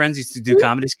me and my friends used to do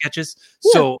comedy sketches.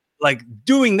 Yeah. So like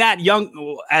doing that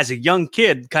as a young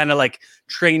kid kind of like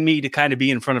trained me to kind of be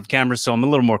in front of cameras. So I'm a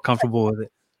little more comfortable with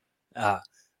it.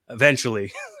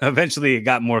 Eventually it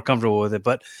got more comfortable with it.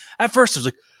 But at first I was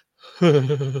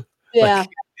like, like,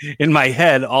 in my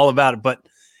head all about it. But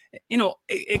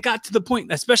it got to the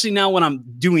point, especially now when I'm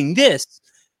doing this,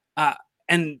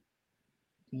 and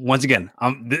once again,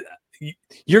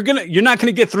 you're not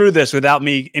gonna get through this without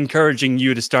me encouraging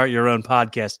you to start your own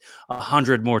podcast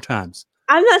 100 more times.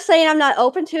 I'm not saying I'm not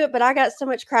open to it, but I got so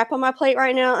much crap on my plate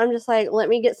right now. I'm just like, let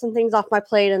me get some things off my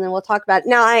plate, and then we'll talk about it.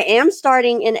 Now, I am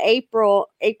starting in April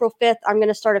 5th. I'm going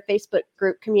to start a Facebook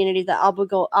group community that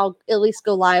I'll at least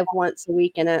go live once a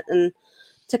week in it and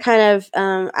to kind of,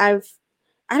 I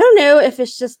don't know if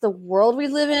it's just the world we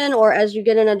live in, or as you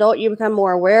get an adult, you become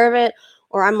more aware of it,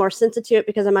 or I'm more sensitive to it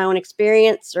because of my own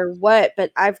experience or what.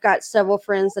 But I've got several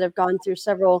friends that have gone through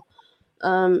several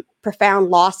profound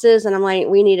losses, and I'm like,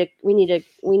 we need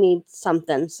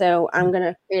something. So I'm going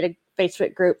to create a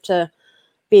Facebook group to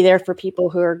be there for people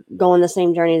who are going the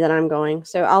same journey that I'm going.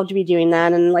 So I'll be doing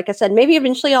that. And like I said, maybe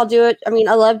eventually I'll do it. I mean,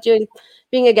 I love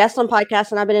being a guest on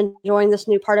podcasts, and I've been enjoying this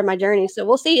new part of my journey. So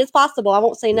we'll see. It's possible. I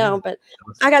won't say no, but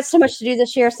I got so much to do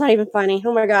this year. It's not even funny.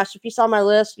 Oh my gosh. If you saw my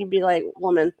list, you'd be like,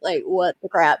 woman, like what the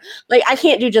crap? Like I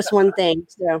can't do just one thing.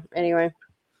 So anyway.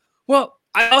 Well,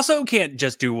 I also can't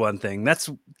just do one thing. I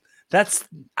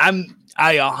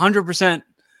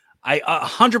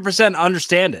 100%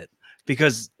 understand it,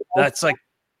 because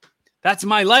that's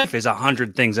my life is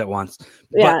 100 things at once.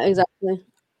 Yeah, but, exactly.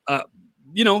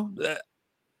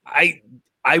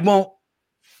 I won't,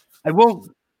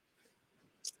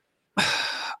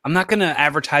 I'm not going to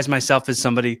advertise myself as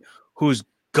somebody who's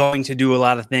going to do a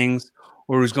lot of things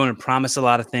or who's going to promise a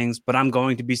lot of things, but I'm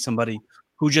going to be somebody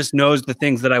who just knows the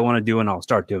things that I want to do, and I'll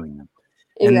start doing them.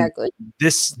 Exactly. And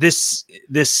this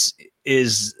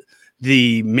is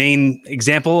the main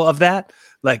example of that.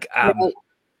 Like, right.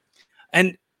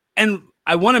 And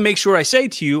I want to make sure I say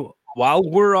to you, while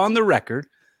we're on the record,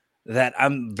 that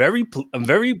I'm very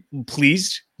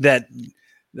pleased that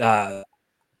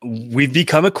we've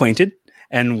become acquainted,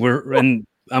 and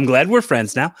I'm glad we're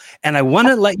friends now. And I want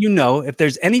to let you know, if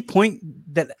there's any point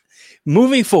that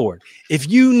moving forward, if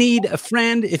you need a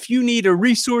friend, if you need a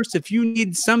resource, if you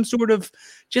need some sort of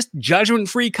just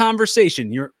judgment-free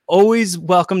conversation, you're always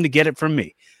welcome to get it from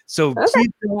me. So please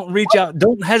don't reach out.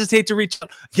 Don't hesitate to reach out.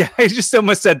 Yeah, I just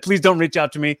almost said, please don't reach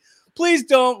out to me. Please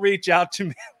don't reach out to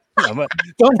me. No, but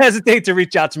don't hesitate to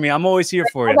reach out to me. I'm always here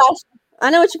for you. I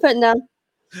know what you're putting down.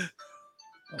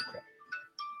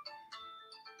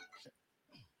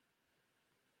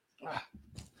 Okay.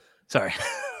 Sorry.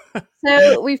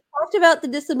 So we've talked about the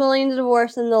disability and the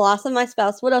divorce and the loss of my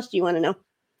spouse. What else do you want to know?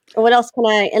 Or what else can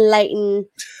I enlighten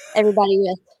everybody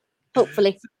with?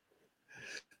 Hopefully.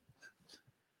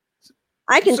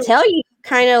 I can tell you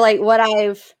kind of like what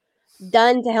I've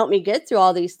done to help me get through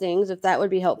all these things, if that would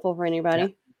be helpful for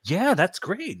anybody. Yeah, that's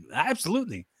great.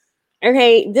 Absolutely.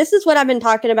 Okay, this is what I've been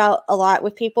talking about a lot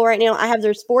with people right now.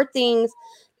 There's 4 things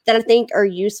that I think are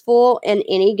useful in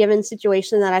any given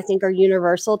situation that I think are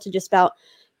universal to just about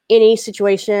any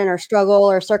situation or struggle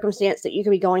or circumstance that you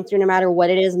could be going through, no matter what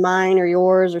it is, mine or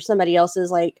yours or somebody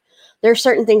else's. Like, there's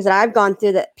certain things that I've gone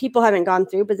through that people haven't gone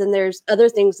through, but then there's other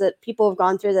things that people have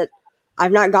gone through that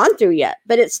I've not gone through yet.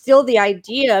 But it's still the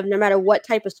idea of, no matter what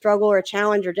type of struggle or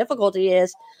challenge or difficulty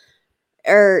is,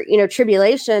 or,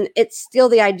 tribulation, it's still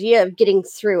the idea of getting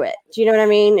through it. Do you know what I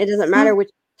mean? It doesn't matter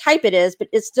which type it is, but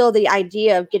it's still the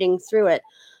idea of getting through it.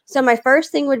 So my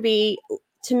first thing would be,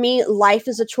 to me, life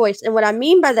is a choice. And what I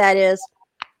mean by that is,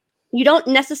 you don't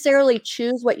necessarily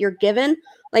choose what you're given.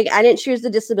 Like, I didn't choose the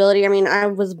disability. I mean, I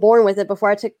was born with it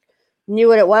before I knew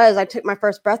what it was. I took my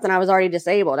first breath and I was already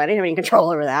disabled. I didn't have any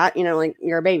control over that. Like,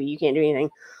 you're a baby, you can't do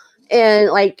anything. And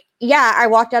like, yeah, I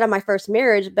walked out of my first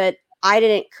marriage, but I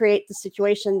didn't create the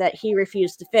situation that he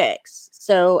refused to fix.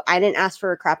 So I didn't ask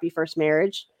for a crappy first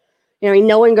marriage.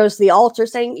 No one goes to the altar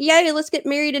saying, yay, let's get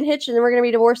married and hitched and then we're going to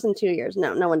be divorced in 2 years.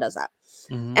 No one does that.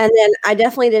 Mm-hmm. And then I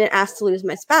definitely didn't ask to lose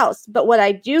my spouse. But what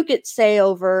I do get say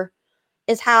over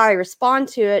is how I respond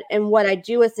to it and what I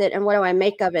do with it and what do I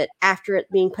make of it after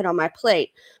it being put on my plate.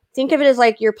 Think of it as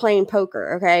like you're playing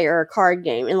poker, okay, or a card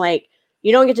game. And like,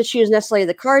 you don't get to choose necessarily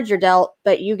the cards you're dealt,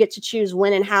 but you get to choose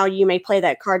when and how you may play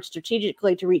that card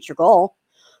strategically to reach your goal.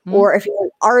 Mm-hmm. Or if you're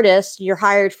an artist, you're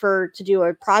hired to do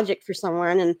a project for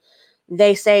someone, and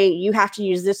they say you have to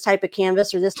use this type of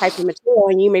canvas or this type of material,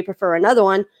 and you may prefer another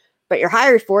one, but you're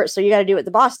hired for it, so you got to do what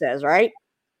the boss says, right?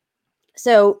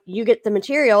 So you get the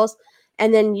materials,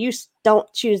 and then you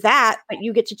don't choose that, but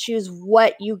you get to choose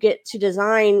what you get to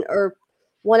design or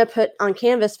want to put on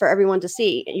canvas for everyone to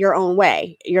see your own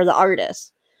way. You're the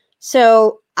artist.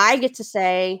 So I get to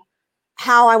say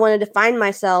how I want to define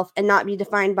myself and not be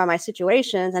defined by my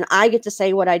situations. And I get to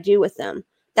say what I do with them.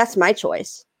 That's my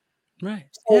choice. Right.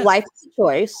 So life is a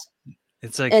choice.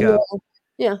 It's like,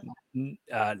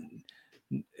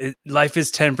 life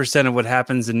is 10% of what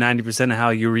happens and 90% of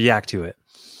how you react to it.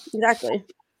 Exactly.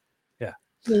 Yeah.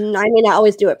 I may not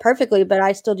always do it perfectly, but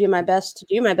I still do my best to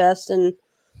do my best and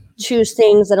choose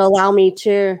things that allow me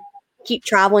to keep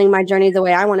traveling my journey the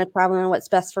way I want to travel and what's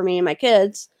best for me and my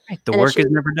kids. The work is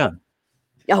never done.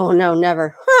 Oh no,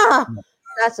 never.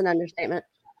 That's an understatement.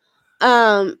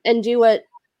 And do what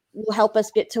will help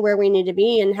us get to where we need to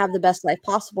be and have the best life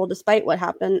possible despite what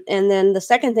happened. And then the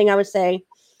second thing I would say,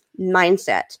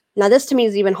 mindset. Now, this to me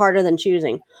is even harder than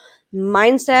choosing.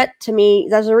 Mindset to me,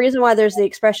 there's a reason why there's the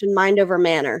expression mind over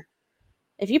manner.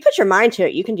 If you put your mind to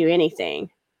it, you can do anything.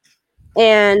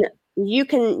 And you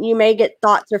may get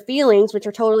thoughts or feelings, which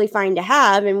are totally fine to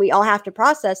have, and we all have to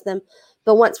process them.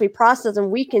 But once we process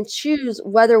them, we can choose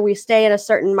whether we stay in a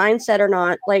certain mindset or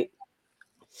not. Like,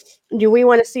 do we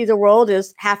want to see the world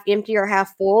as half empty or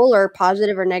half full or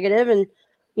positive or negative? And,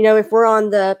 if we're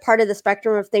on the part of the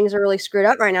spectrum of things are really screwed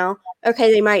up right now,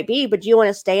 okay, they might be, but do you want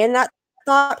to stay in that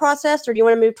thought process, or do you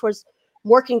want to move towards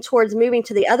working towards moving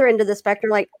to the other end of the spectrum?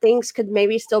 Like, things could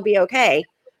maybe still be okay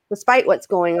despite what's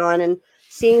going on, and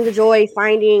seeing the joy,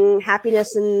 finding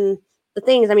happiness in the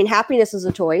things. I mean, happiness is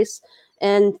a choice,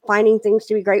 and finding things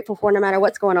to be grateful for no matter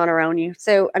what's going on around you.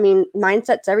 So, I mean,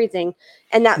 mindset's everything.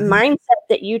 And that mindset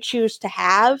that you choose to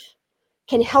have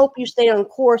can help you stay on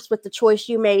course with the choice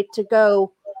you made to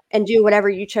go and do whatever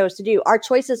you chose to do. Our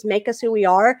choices make us who we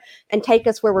are and take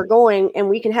us where we're going. And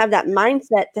we can have that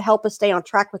mindset to help us stay on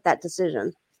track with that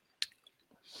decision.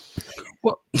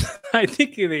 Well, I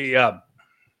think the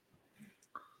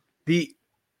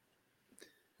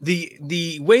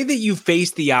way that you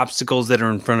face the obstacles that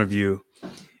are in front of you,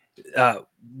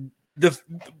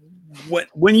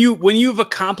 when you've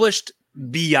accomplished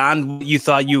beyond what you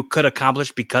thought you could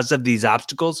accomplish because of these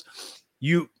obstacles,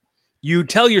 you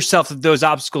tell yourself that those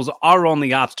obstacles are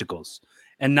only obstacles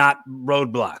and not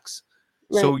roadblocks.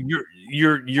 Right. So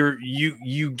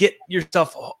you get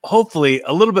yourself hopefully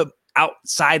a little bit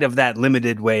outside of that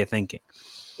limited way of thinking.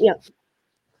 Yeah.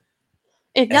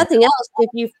 If nothing else, if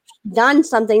you've done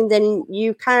something, then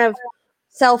you kind of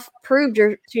self-proved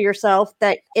to yourself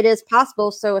that it is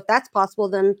possible. So if that's possible,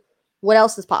 then what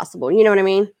else is possible? You know what I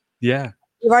mean? Yeah.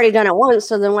 You've already done it once,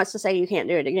 so then what's to say you can't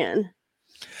do it again?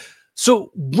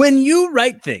 So when you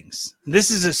write things, this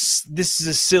is a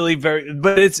silly,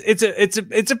 but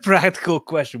it's a practical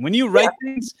question. When you write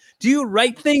things, do you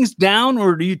write things down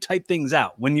or do you type things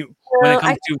out when it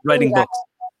comes to writing books?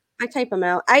 I type them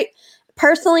out.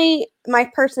 Personally, my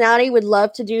personality would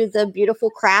love to do the beautiful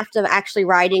craft of actually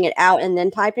writing it out and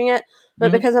then typing it.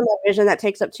 But because I'm a vision, that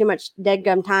takes up too much dead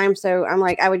gum time. So I'm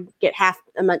like, I would get half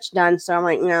as much done. So I'm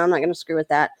like, no, I'm not going to screw with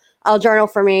that. I'll journal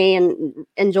for me and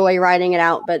enjoy writing it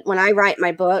out. But when I write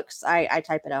my books, I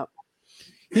type it out.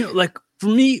 Like for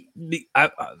me,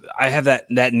 I have that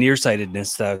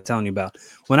nearsightedness that I was telling you about.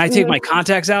 When I take my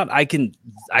contacts out, I can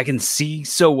see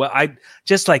so well.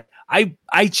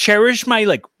 I cherish my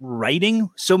like writing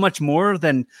so much more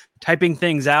than typing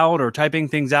things out or typing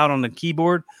things out on the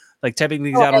keyboard, like typing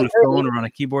things out on a phone or on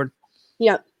a keyboard.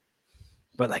 Yeah.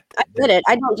 But like, I get it.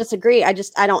 I don't disagree. I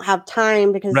don't have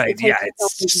time because it takes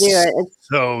to do it. It's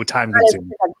so time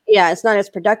consuming. It's not as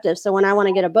productive. So when I want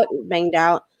to get a book banged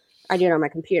out, I do it on my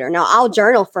computer. Now I'll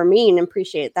journal for me and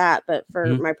appreciate that, but for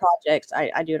my projects,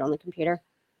 I do it on the computer.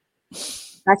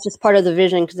 That's just part of the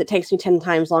vision because it takes me 10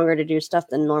 times longer to do stuff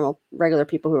than regular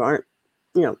people who aren't,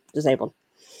 disabled.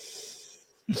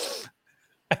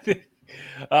 I think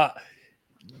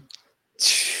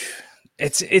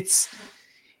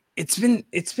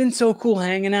it's been so cool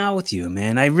hanging out with you,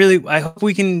 man. I hope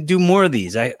we can do more of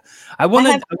these. I want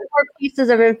to have 2 more pieces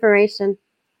of information.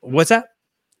 What's that?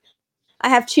 I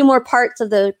have 2 more parts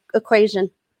of the equation.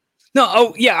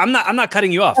 No, I'm not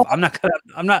cutting you off. I'm not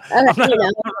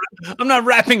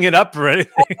wrapping it up or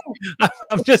anything.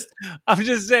 I'm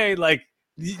just saying, like,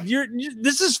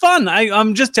 this is fun.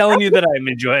 I'm just telling you that I'm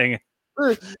enjoying it.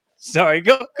 Sorry,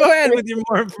 go ahead with your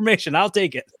more information. I'll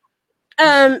take it.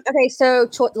 Okay, so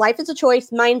life is a choice,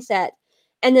 mindset,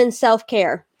 and then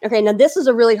self-care. Okay, now this is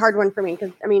a really hard one for me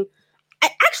because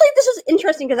actually this is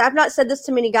interesting because I've not said this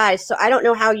to many guys, so I don't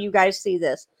know how you guys see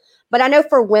this, but I know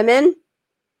for women,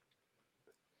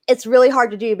 it's really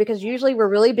hard to do because usually we're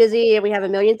really busy and we have a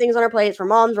million things on our plates. For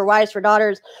moms, for wives, for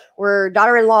daughters, we're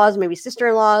daughter-in-laws, maybe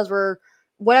sister-in-laws, we're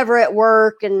whatever at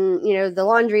work, and the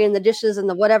laundry and the dishes and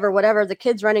the whatever, the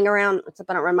kids running around. Except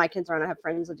I don't run my kids around. I have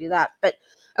friends that do that. But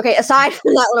okay, aside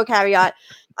from that little caveat,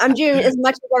 I'm doing as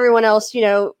much as everyone else,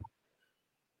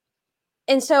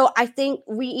 And so I think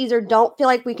we either don't feel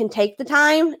like we can take the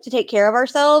time to take care of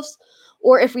ourselves,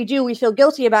 or if we do, we feel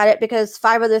guilty about it because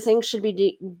 5 other things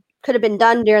could have been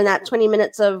done during that 20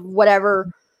 minutes of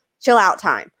whatever chill out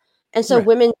time. And so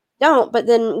women don't, but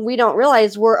then we don't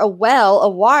realize we're a well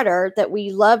of water that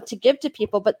we love to give to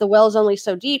people, but the well is only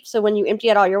so deep. So when you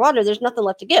empty out all your water, there's nothing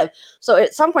left to give. So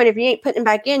at some point, if you ain't putting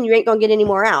back in, you ain't going to get any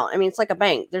more out. I mean, it's like a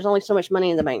bank. There's only so much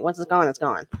money in the bank. Once it's gone, it's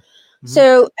gone.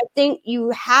 So I think you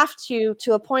have to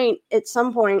a point, at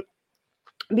some point,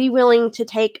 be willing to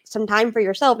take some time for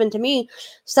yourself. And to me,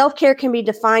 self-care can be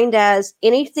defined as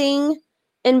anything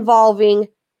involving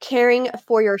caring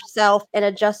for yourself and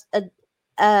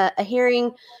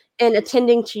adhering and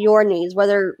attending to your needs,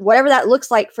 whatever that looks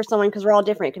like for someone, because we're all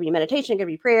different. It could be meditation, it could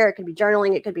be prayer, it could be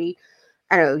journaling, it could be,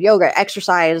 I don't know, yoga,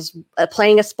 exercise,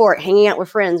 playing a sport, hanging out with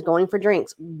friends, going for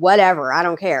drinks, whatever. I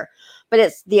don't care. But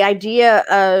it's the idea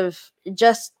of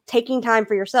just taking time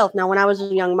for yourself. Now, when I was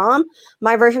a young mom,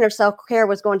 my version of self-care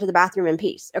was going to the bathroom in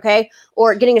peace, okay?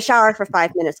 Or getting a shower for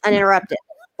 5 minutes, uninterrupted,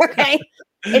 okay?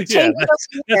 Yeah,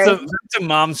 that's a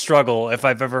mom struggle if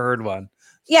I've ever heard one.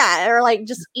 Yeah, or like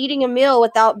just eating a meal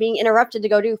without being interrupted to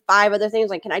go do 5 other things.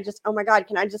 Like, oh my God,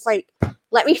 can I just like,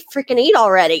 let me freaking eat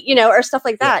already, or stuff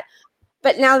like that.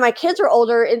 But now my kids are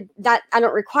older, that I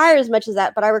don't require as much as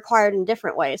that, but I require it in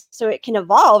different ways. So it can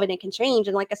evolve and it can change.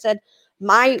 And like I said,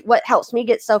 what helps me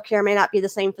get self-care may not be the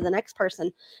same for the next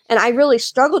person. And I really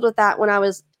struggled with that when I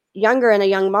was younger and a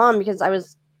young mom, because I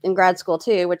was in grad school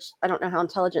too, which I don't know how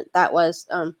intelligent that was.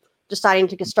 Deciding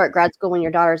to start grad school when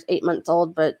your daughter's 8 months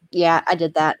old. But yeah, I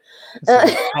did that.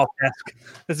 That's a tall task.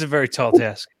 That's a very tall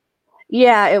task.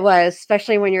 Yeah, it was,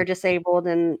 especially when you're disabled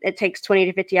and it takes 20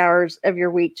 to 50 hours of your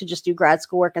week to just do grad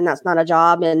school work, and that's not a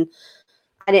job. And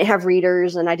I didn't have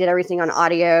readers and I did everything on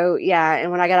audio. Yeah. And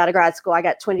when I got out of grad school, I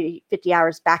got 20 to 50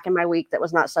 hours back in my week that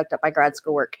was not sucked up by grad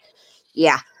school work.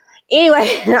 Yeah.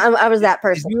 Anyway, I was that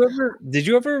person. Did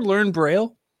you ever learn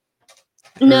Braille?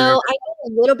 No, I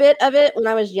did a little bit of it when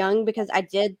I was young because I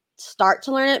did start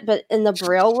to learn it. But in the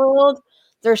Braille world,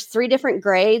 there's 3 different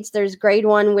grades. There's grade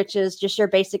 1, which is just your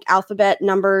basic alphabet,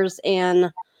 numbers,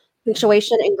 and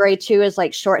punctuation. And grade 2 is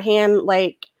like shorthand.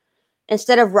 Like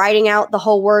instead of writing out the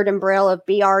whole word in Braille of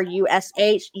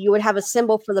BRUSH, you would have a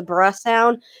symbol for the bruh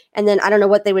sound. And then I don't know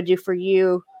what they would do for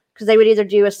you, because they would either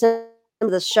do a symbol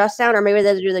of the sh sound or maybe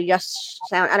they would do the yush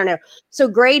sound. I don't know. So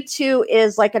grade 2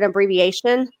 is like an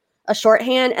abbreviation, a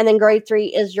shorthand, and then grade 3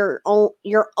 is your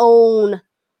own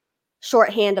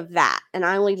shorthand of that. And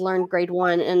I only learned grade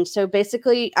 1. And so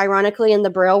basically, ironically, in the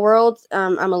Braille world,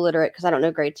 I'm illiterate because I don't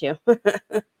know grade 2.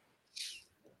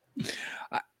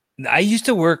 I used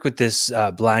to work with this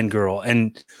blind girl,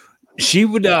 and she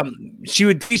would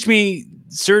teach me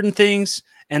certain things,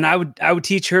 and I would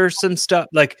teach her some stuff.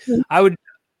 Like I would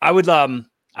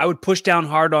push down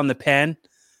hard on the pen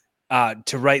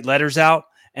to write letters out,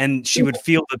 and she would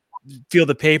feel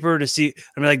the paper to see.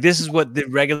 I'm like, this is what the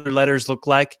regular letters look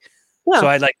like. Yeah. So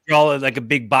I'd like draw like a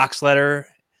big box letter,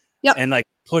 and like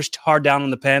pushed hard down on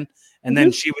the pen, and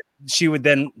then she would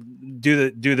then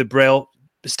do the Braille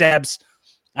stabs.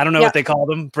 I don't know what they call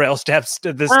them, Braille stabs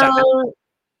this time.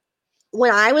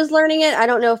 When I was learning it, I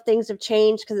don't know if things have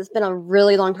changed because it's been a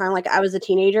really long time. Like I was a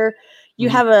teenager. You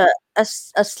have a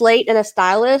slate and a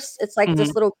stylus. It's like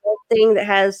this little thing that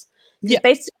has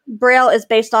basically Braille is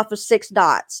based off of 6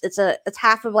 dots. It's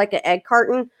half of like an egg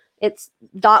carton. It's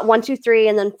dot 1, 2, 3,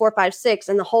 and then 4, 5, 6,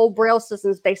 and the whole Braille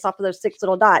system is based off of those 6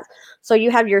 little dots. So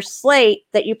you have your slate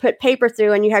that you put paper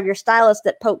through, and you have your stylus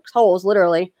that pokes holes,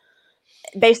 literally,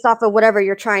 based off of whatever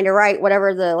you're trying to write. Whatever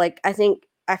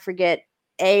I forget.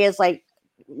 A is like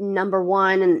number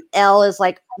 1, and L is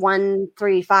like 1,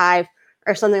 3, 5,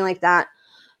 or something like that.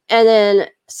 And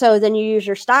then you use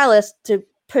your stylus to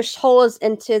push holes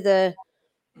into the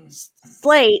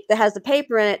slate that has the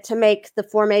paper in it to make the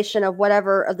formation of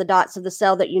whatever of the dots of the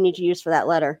cell that you need to use for that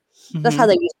letter. That's how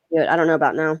they used to do it. I don't know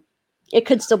about now. It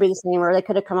could still be the same, or they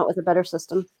could have come up with a better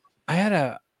system. I had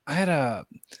a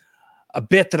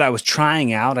bit that I was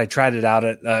trying out. I tried it out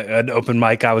at an open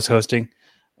mic I was hosting,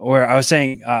 where I was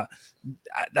saying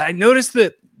I noticed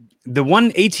that the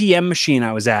one ATM machine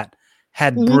I was at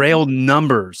had Braille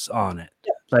numbers on it.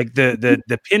 Like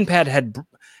the pin pad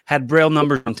had Braille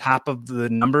numbers on top of the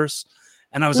numbers.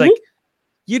 And I was like,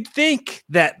 you'd think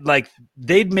that like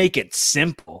they'd make it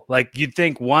simple. Like you'd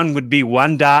think 1 would be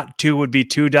 1 dot, 2 would be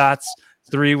 2 dots,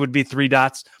 3 would be 3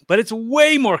 dots, but it's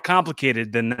way more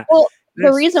complicated than that. Well,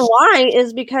 the reason why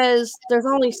is because there's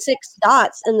only 6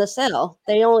 dots in the cell.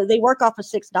 They work off of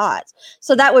 6 dots.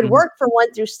 So that would work for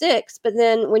 1 through 6, but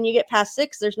then when you get past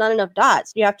 6, there's not enough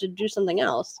dots. You have to do something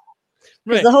else.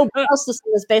 Because the whole Braille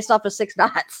system is based off of 6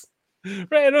 dots.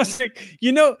 Right. And I was like,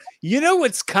 you know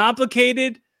what's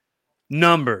complicated?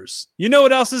 Numbers. You know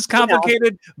what else is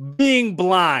complicated? Being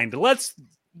blind. Let's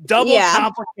double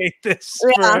complicate this.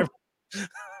 Yeah.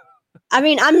 I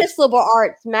mean, I miss liberal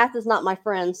arts. Math is not my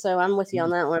friend, so I'm with you on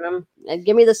that one.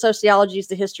 Give me the sociologies,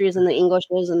 the histories, and the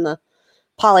Englishes, and the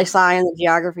poli-sci and the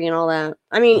geography and all that.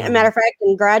 I mean, matter of fact,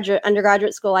 in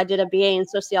undergraduate school, I did a BA in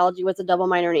sociology with a double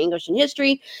minor in English and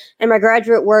history, and my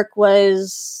graduate work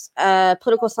was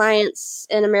political science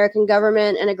and American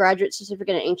government and a graduate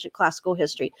certificate in ancient classical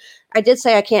history. I did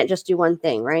say I can't just do one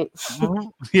thing, right?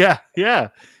 Yeah.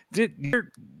 You're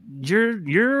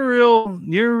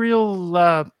a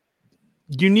real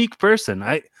unique person.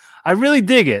 I really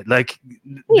dig it. Like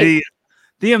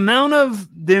the amount of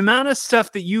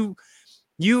stuff that you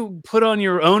put on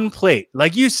your own plate.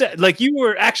 Like you said, like you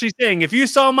were actually saying, if you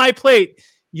saw my plate,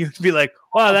 you'd be like,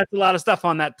 wow, that's a lot of stuff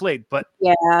on that plate. But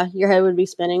yeah, your head would be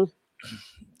spinning.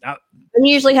 I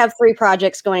usually have 3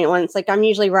 projects going at once. Like I'm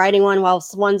usually writing one while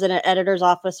one's in an editor's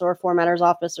office or a formatter's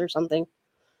office or something.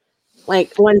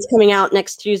 Like one's coming out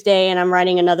next Tuesday and I'm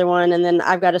writing another one. And then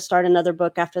I've got to start another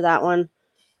book after that one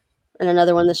and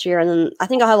another one this year. And then I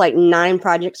think I'll have like 9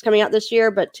 projects coming out this year,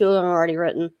 but 2 of them are already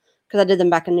written because I did them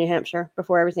back in New Hampshire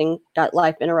before everything got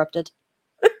life interrupted.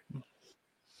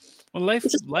 Well, life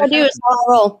I do is all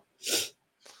roll.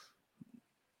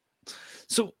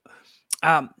 So,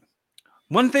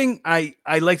 one thing I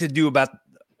like to do about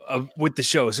with the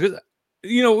show is,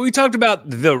 you know, we talked about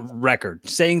the record,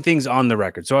 saying things on the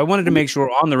record. So I wanted to make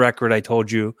sure on the record I told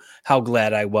you how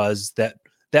glad I was that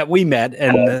we met,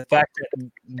 and the fact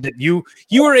that you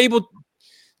were able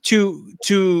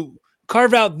to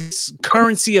carve out this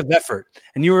currency of effort,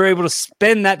 and you were able to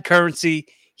spend that currency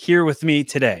here with me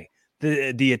today.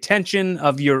 The attention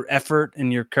of your effort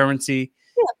and your currency,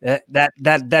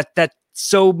 that's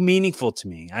so meaningful to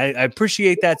me. I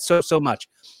appreciate that so much.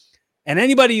 And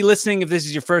anybody listening, if this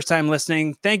is your first time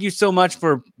listening, thank you so much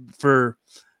for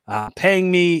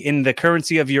paying me in the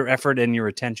currency of your effort and your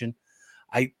attention.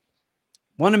 I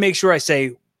want to make sure I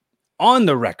say on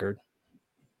the record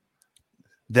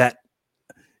that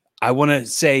I want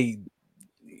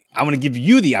to give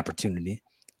you the opportunity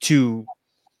to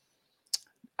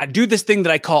do this thing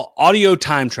that I call audio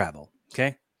time travel.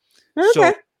 Okay.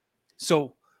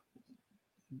 So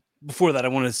before that, I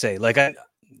wanted to say, like,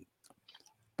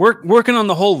 working on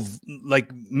the whole,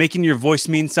 like, making your voice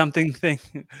mean something thing.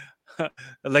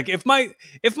 Like if I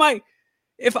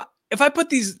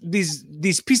put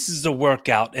these pieces of work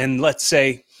out and let's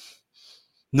say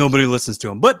nobody listens to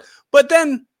them, but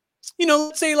then, you know,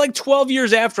 let's say like 12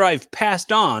 years after I've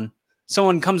passed on,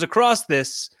 someone comes across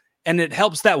this and it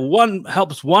helps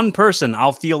one person,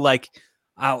 I'll feel like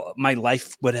my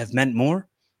life would have meant more.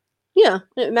 Yeah,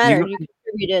 it mattered. You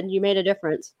contributed. You made a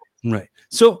difference. Right.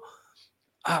 So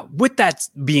with that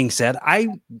being said, I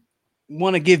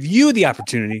want to give you the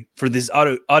opportunity for this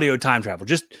audio time travel.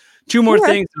 Just 2 more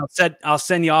things. I'll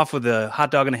send you off with a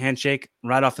hot dog and a handshake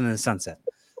right off into the sunset.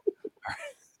 All right.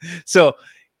 So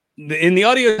in the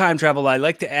audio time travel, I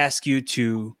like to ask you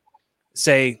to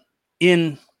say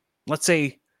in, let's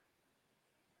say,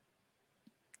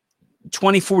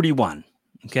 2041.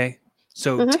 Okay.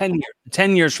 So 10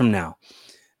 years from now,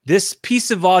 this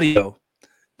piece of audio,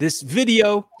 this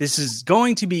video, this is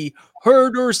going to be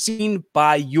heard or seen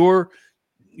by your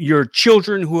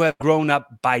children who have grown up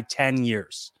by 10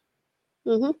 years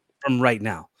from right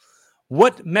now.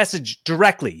 What message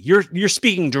directly? You're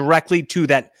speaking directly to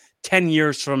that 10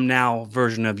 years from now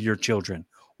version of your children.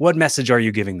 What message are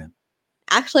you giving them?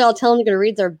 Actually, I'll tell them to go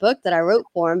read their book that I wrote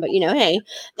for them. But, you know, hey,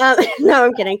 no,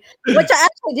 I'm kidding. Which I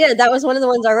actually did. That was one of the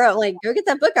ones I wrote. Like, go get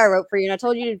that book I wrote for you. And I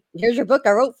told you, here's your book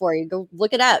I wrote for you. Go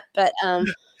look it up. But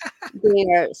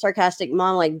being a sarcastic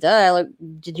mom, like, duh, like,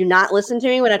 did you not listen to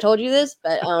me when I told you this?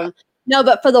 But no,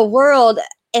 but for the world,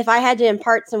 if I had to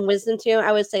impart some wisdom to them,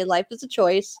 I would say life is a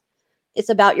choice. It's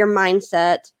about your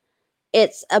mindset.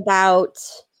 It's about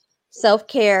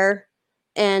self-care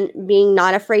and being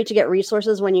not afraid to get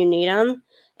resources when you need them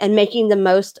and making the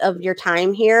most of your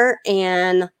time here.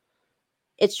 And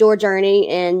it's your journey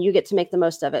and you get to make the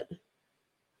most of it.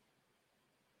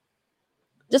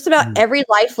 Just about every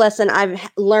life lesson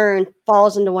I've learned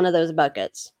falls into one of those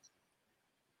buckets.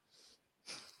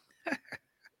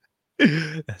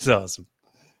 That's awesome.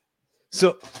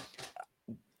 So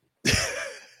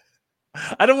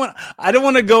I don't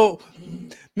want to go.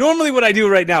 Normally what I do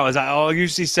right now is I'll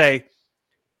usually say,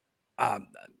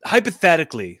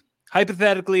 hypothetically,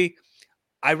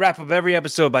 I wrap up every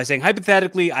episode by saying,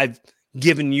 hypothetically, I've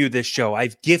given you this show.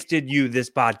 I've gifted you this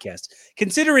podcast.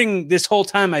 Considering this whole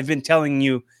time I've been telling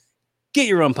you, get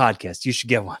your own podcast. You should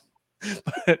get one.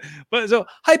 but so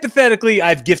hypothetically,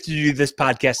 I've gifted you this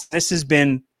podcast. This has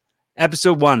been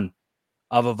episode 1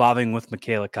 of Evolving with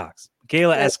Michaela Cox.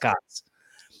 Michaela S. Cox.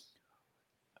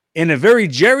 In a very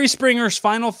Jerry Springer's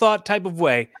final thought type of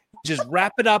way, just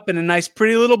wrap it up in a nice,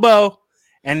 pretty little bow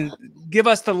and give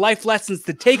us the life lessons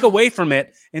to take away from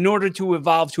it in order to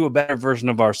evolve to a better version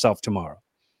of ourselves tomorrow.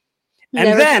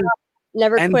 And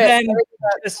never quit.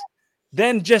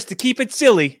 Then just to keep it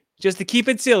silly,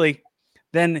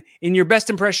 then in your best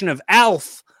impression of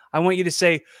Alf, I want you to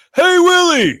say, "Hey,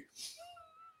 Willie."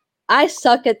 I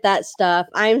suck at that stuff.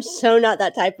 I'm so not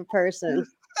that type of person.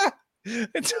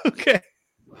 It's okay.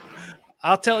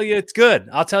 I'll tell you it's good.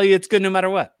 I'll tell you it's good no matter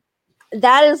what.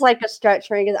 That is like a stretch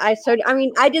for me because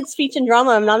I did speech and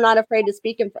drama and I'm not afraid to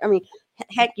speak.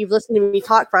 Heck, you've listened to me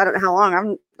talk for I don't know how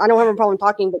long. I don't have a problem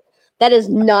talking, but that is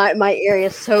not my area.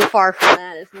 So far from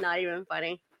that, it's not even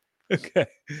funny. Okay.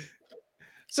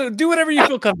 So do whatever you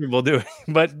feel comfortable doing,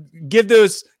 but give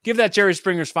that Jerry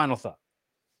Springer's final thought.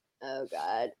 Oh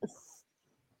God.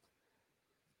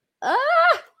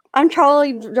 I'm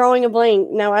totally drawing a blank.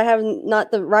 No, I have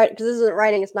not the right because this isn't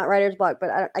writing. It's not writer's block,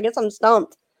 but I guess I'm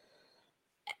stumped.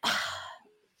 I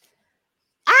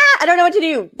don't know what to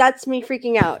do. That's me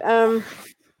freaking out.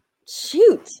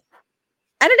 Shoot.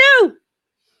 I don't know.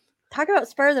 Talk about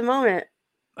spur of the moment.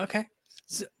 Okay.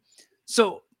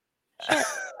 So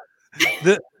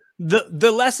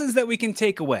the lessons that we can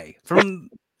take away from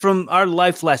our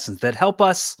life lessons that help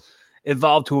us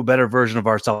evolve to a better version of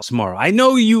ourselves tomorrow. I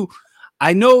know you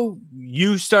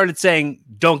started saying,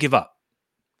 don't give up.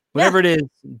 Whatever it is,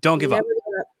 don't give up.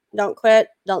 Don't quit.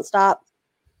 Don't stop.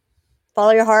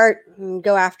 Follow your heart and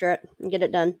go after it and get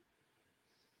it done.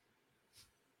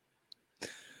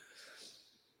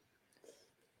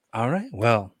 All right.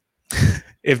 Well,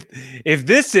 if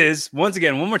this is, once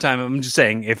again, one more time, I'm just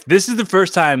saying, if this is the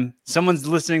first time someone's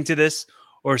listening to this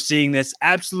or seeing this,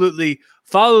 absolutely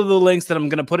follow the links that I'm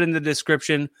going to put in the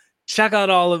description. Check out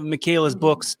all of Michaela's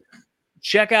books.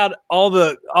 Check out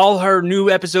all her new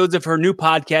episodes of her new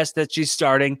podcast that she's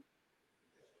starting.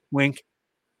 Wink.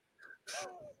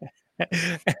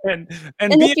 and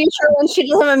in the future, when she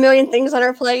doesn't have a million things on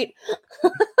her plate.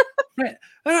 Right.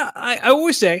 I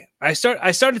always say, I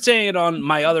started saying it on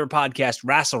my other podcast,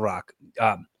 Wrestle Rock.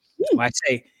 I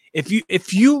say,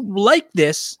 if you like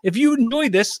this, if you enjoy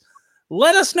this,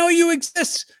 let us know you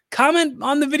exist. Comment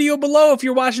on the video below if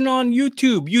you're watching on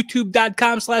YouTube,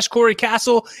 youtube.com/Corey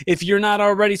Castle. If you're not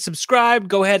already subscribed,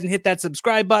 go ahead and hit that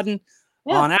subscribe button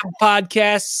on Apple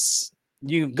Podcasts.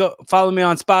 You can go follow me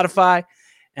on Spotify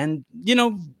and,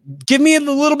 give me a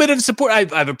little bit of support.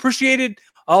 I've appreciated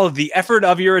all of the effort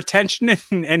of your attention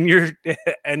and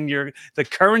the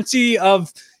currency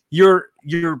of your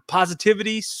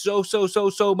positivity so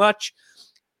much.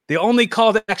 The only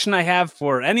call to action I have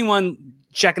for anyone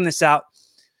checking this out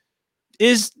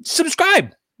is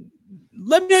subscribe.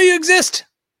 Let me know you exist.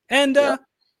 And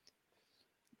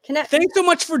thanks so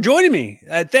much for joining me.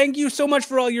 Thank you so much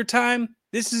for all your time.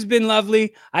 This has been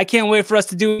lovely. I can't wait for us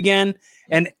to do it again.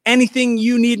 And anything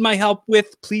you need my help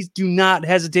with, please do not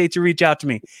hesitate to reach out to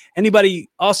me. Anybody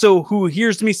also who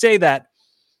hears me say that,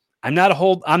 I'm not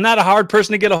a hard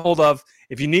person to get a hold of.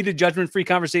 If you need a judgment-free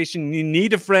conversation, you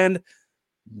need a friend,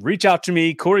 reach out to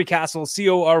me, Corey Castle,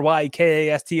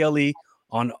 CORYKASTLE,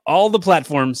 on all the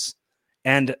platforms,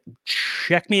 and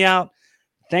check me out.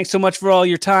 Thanks so much for all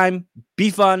your time.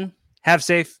 Be fun, have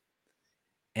safe,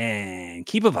 and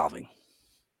keep evolving.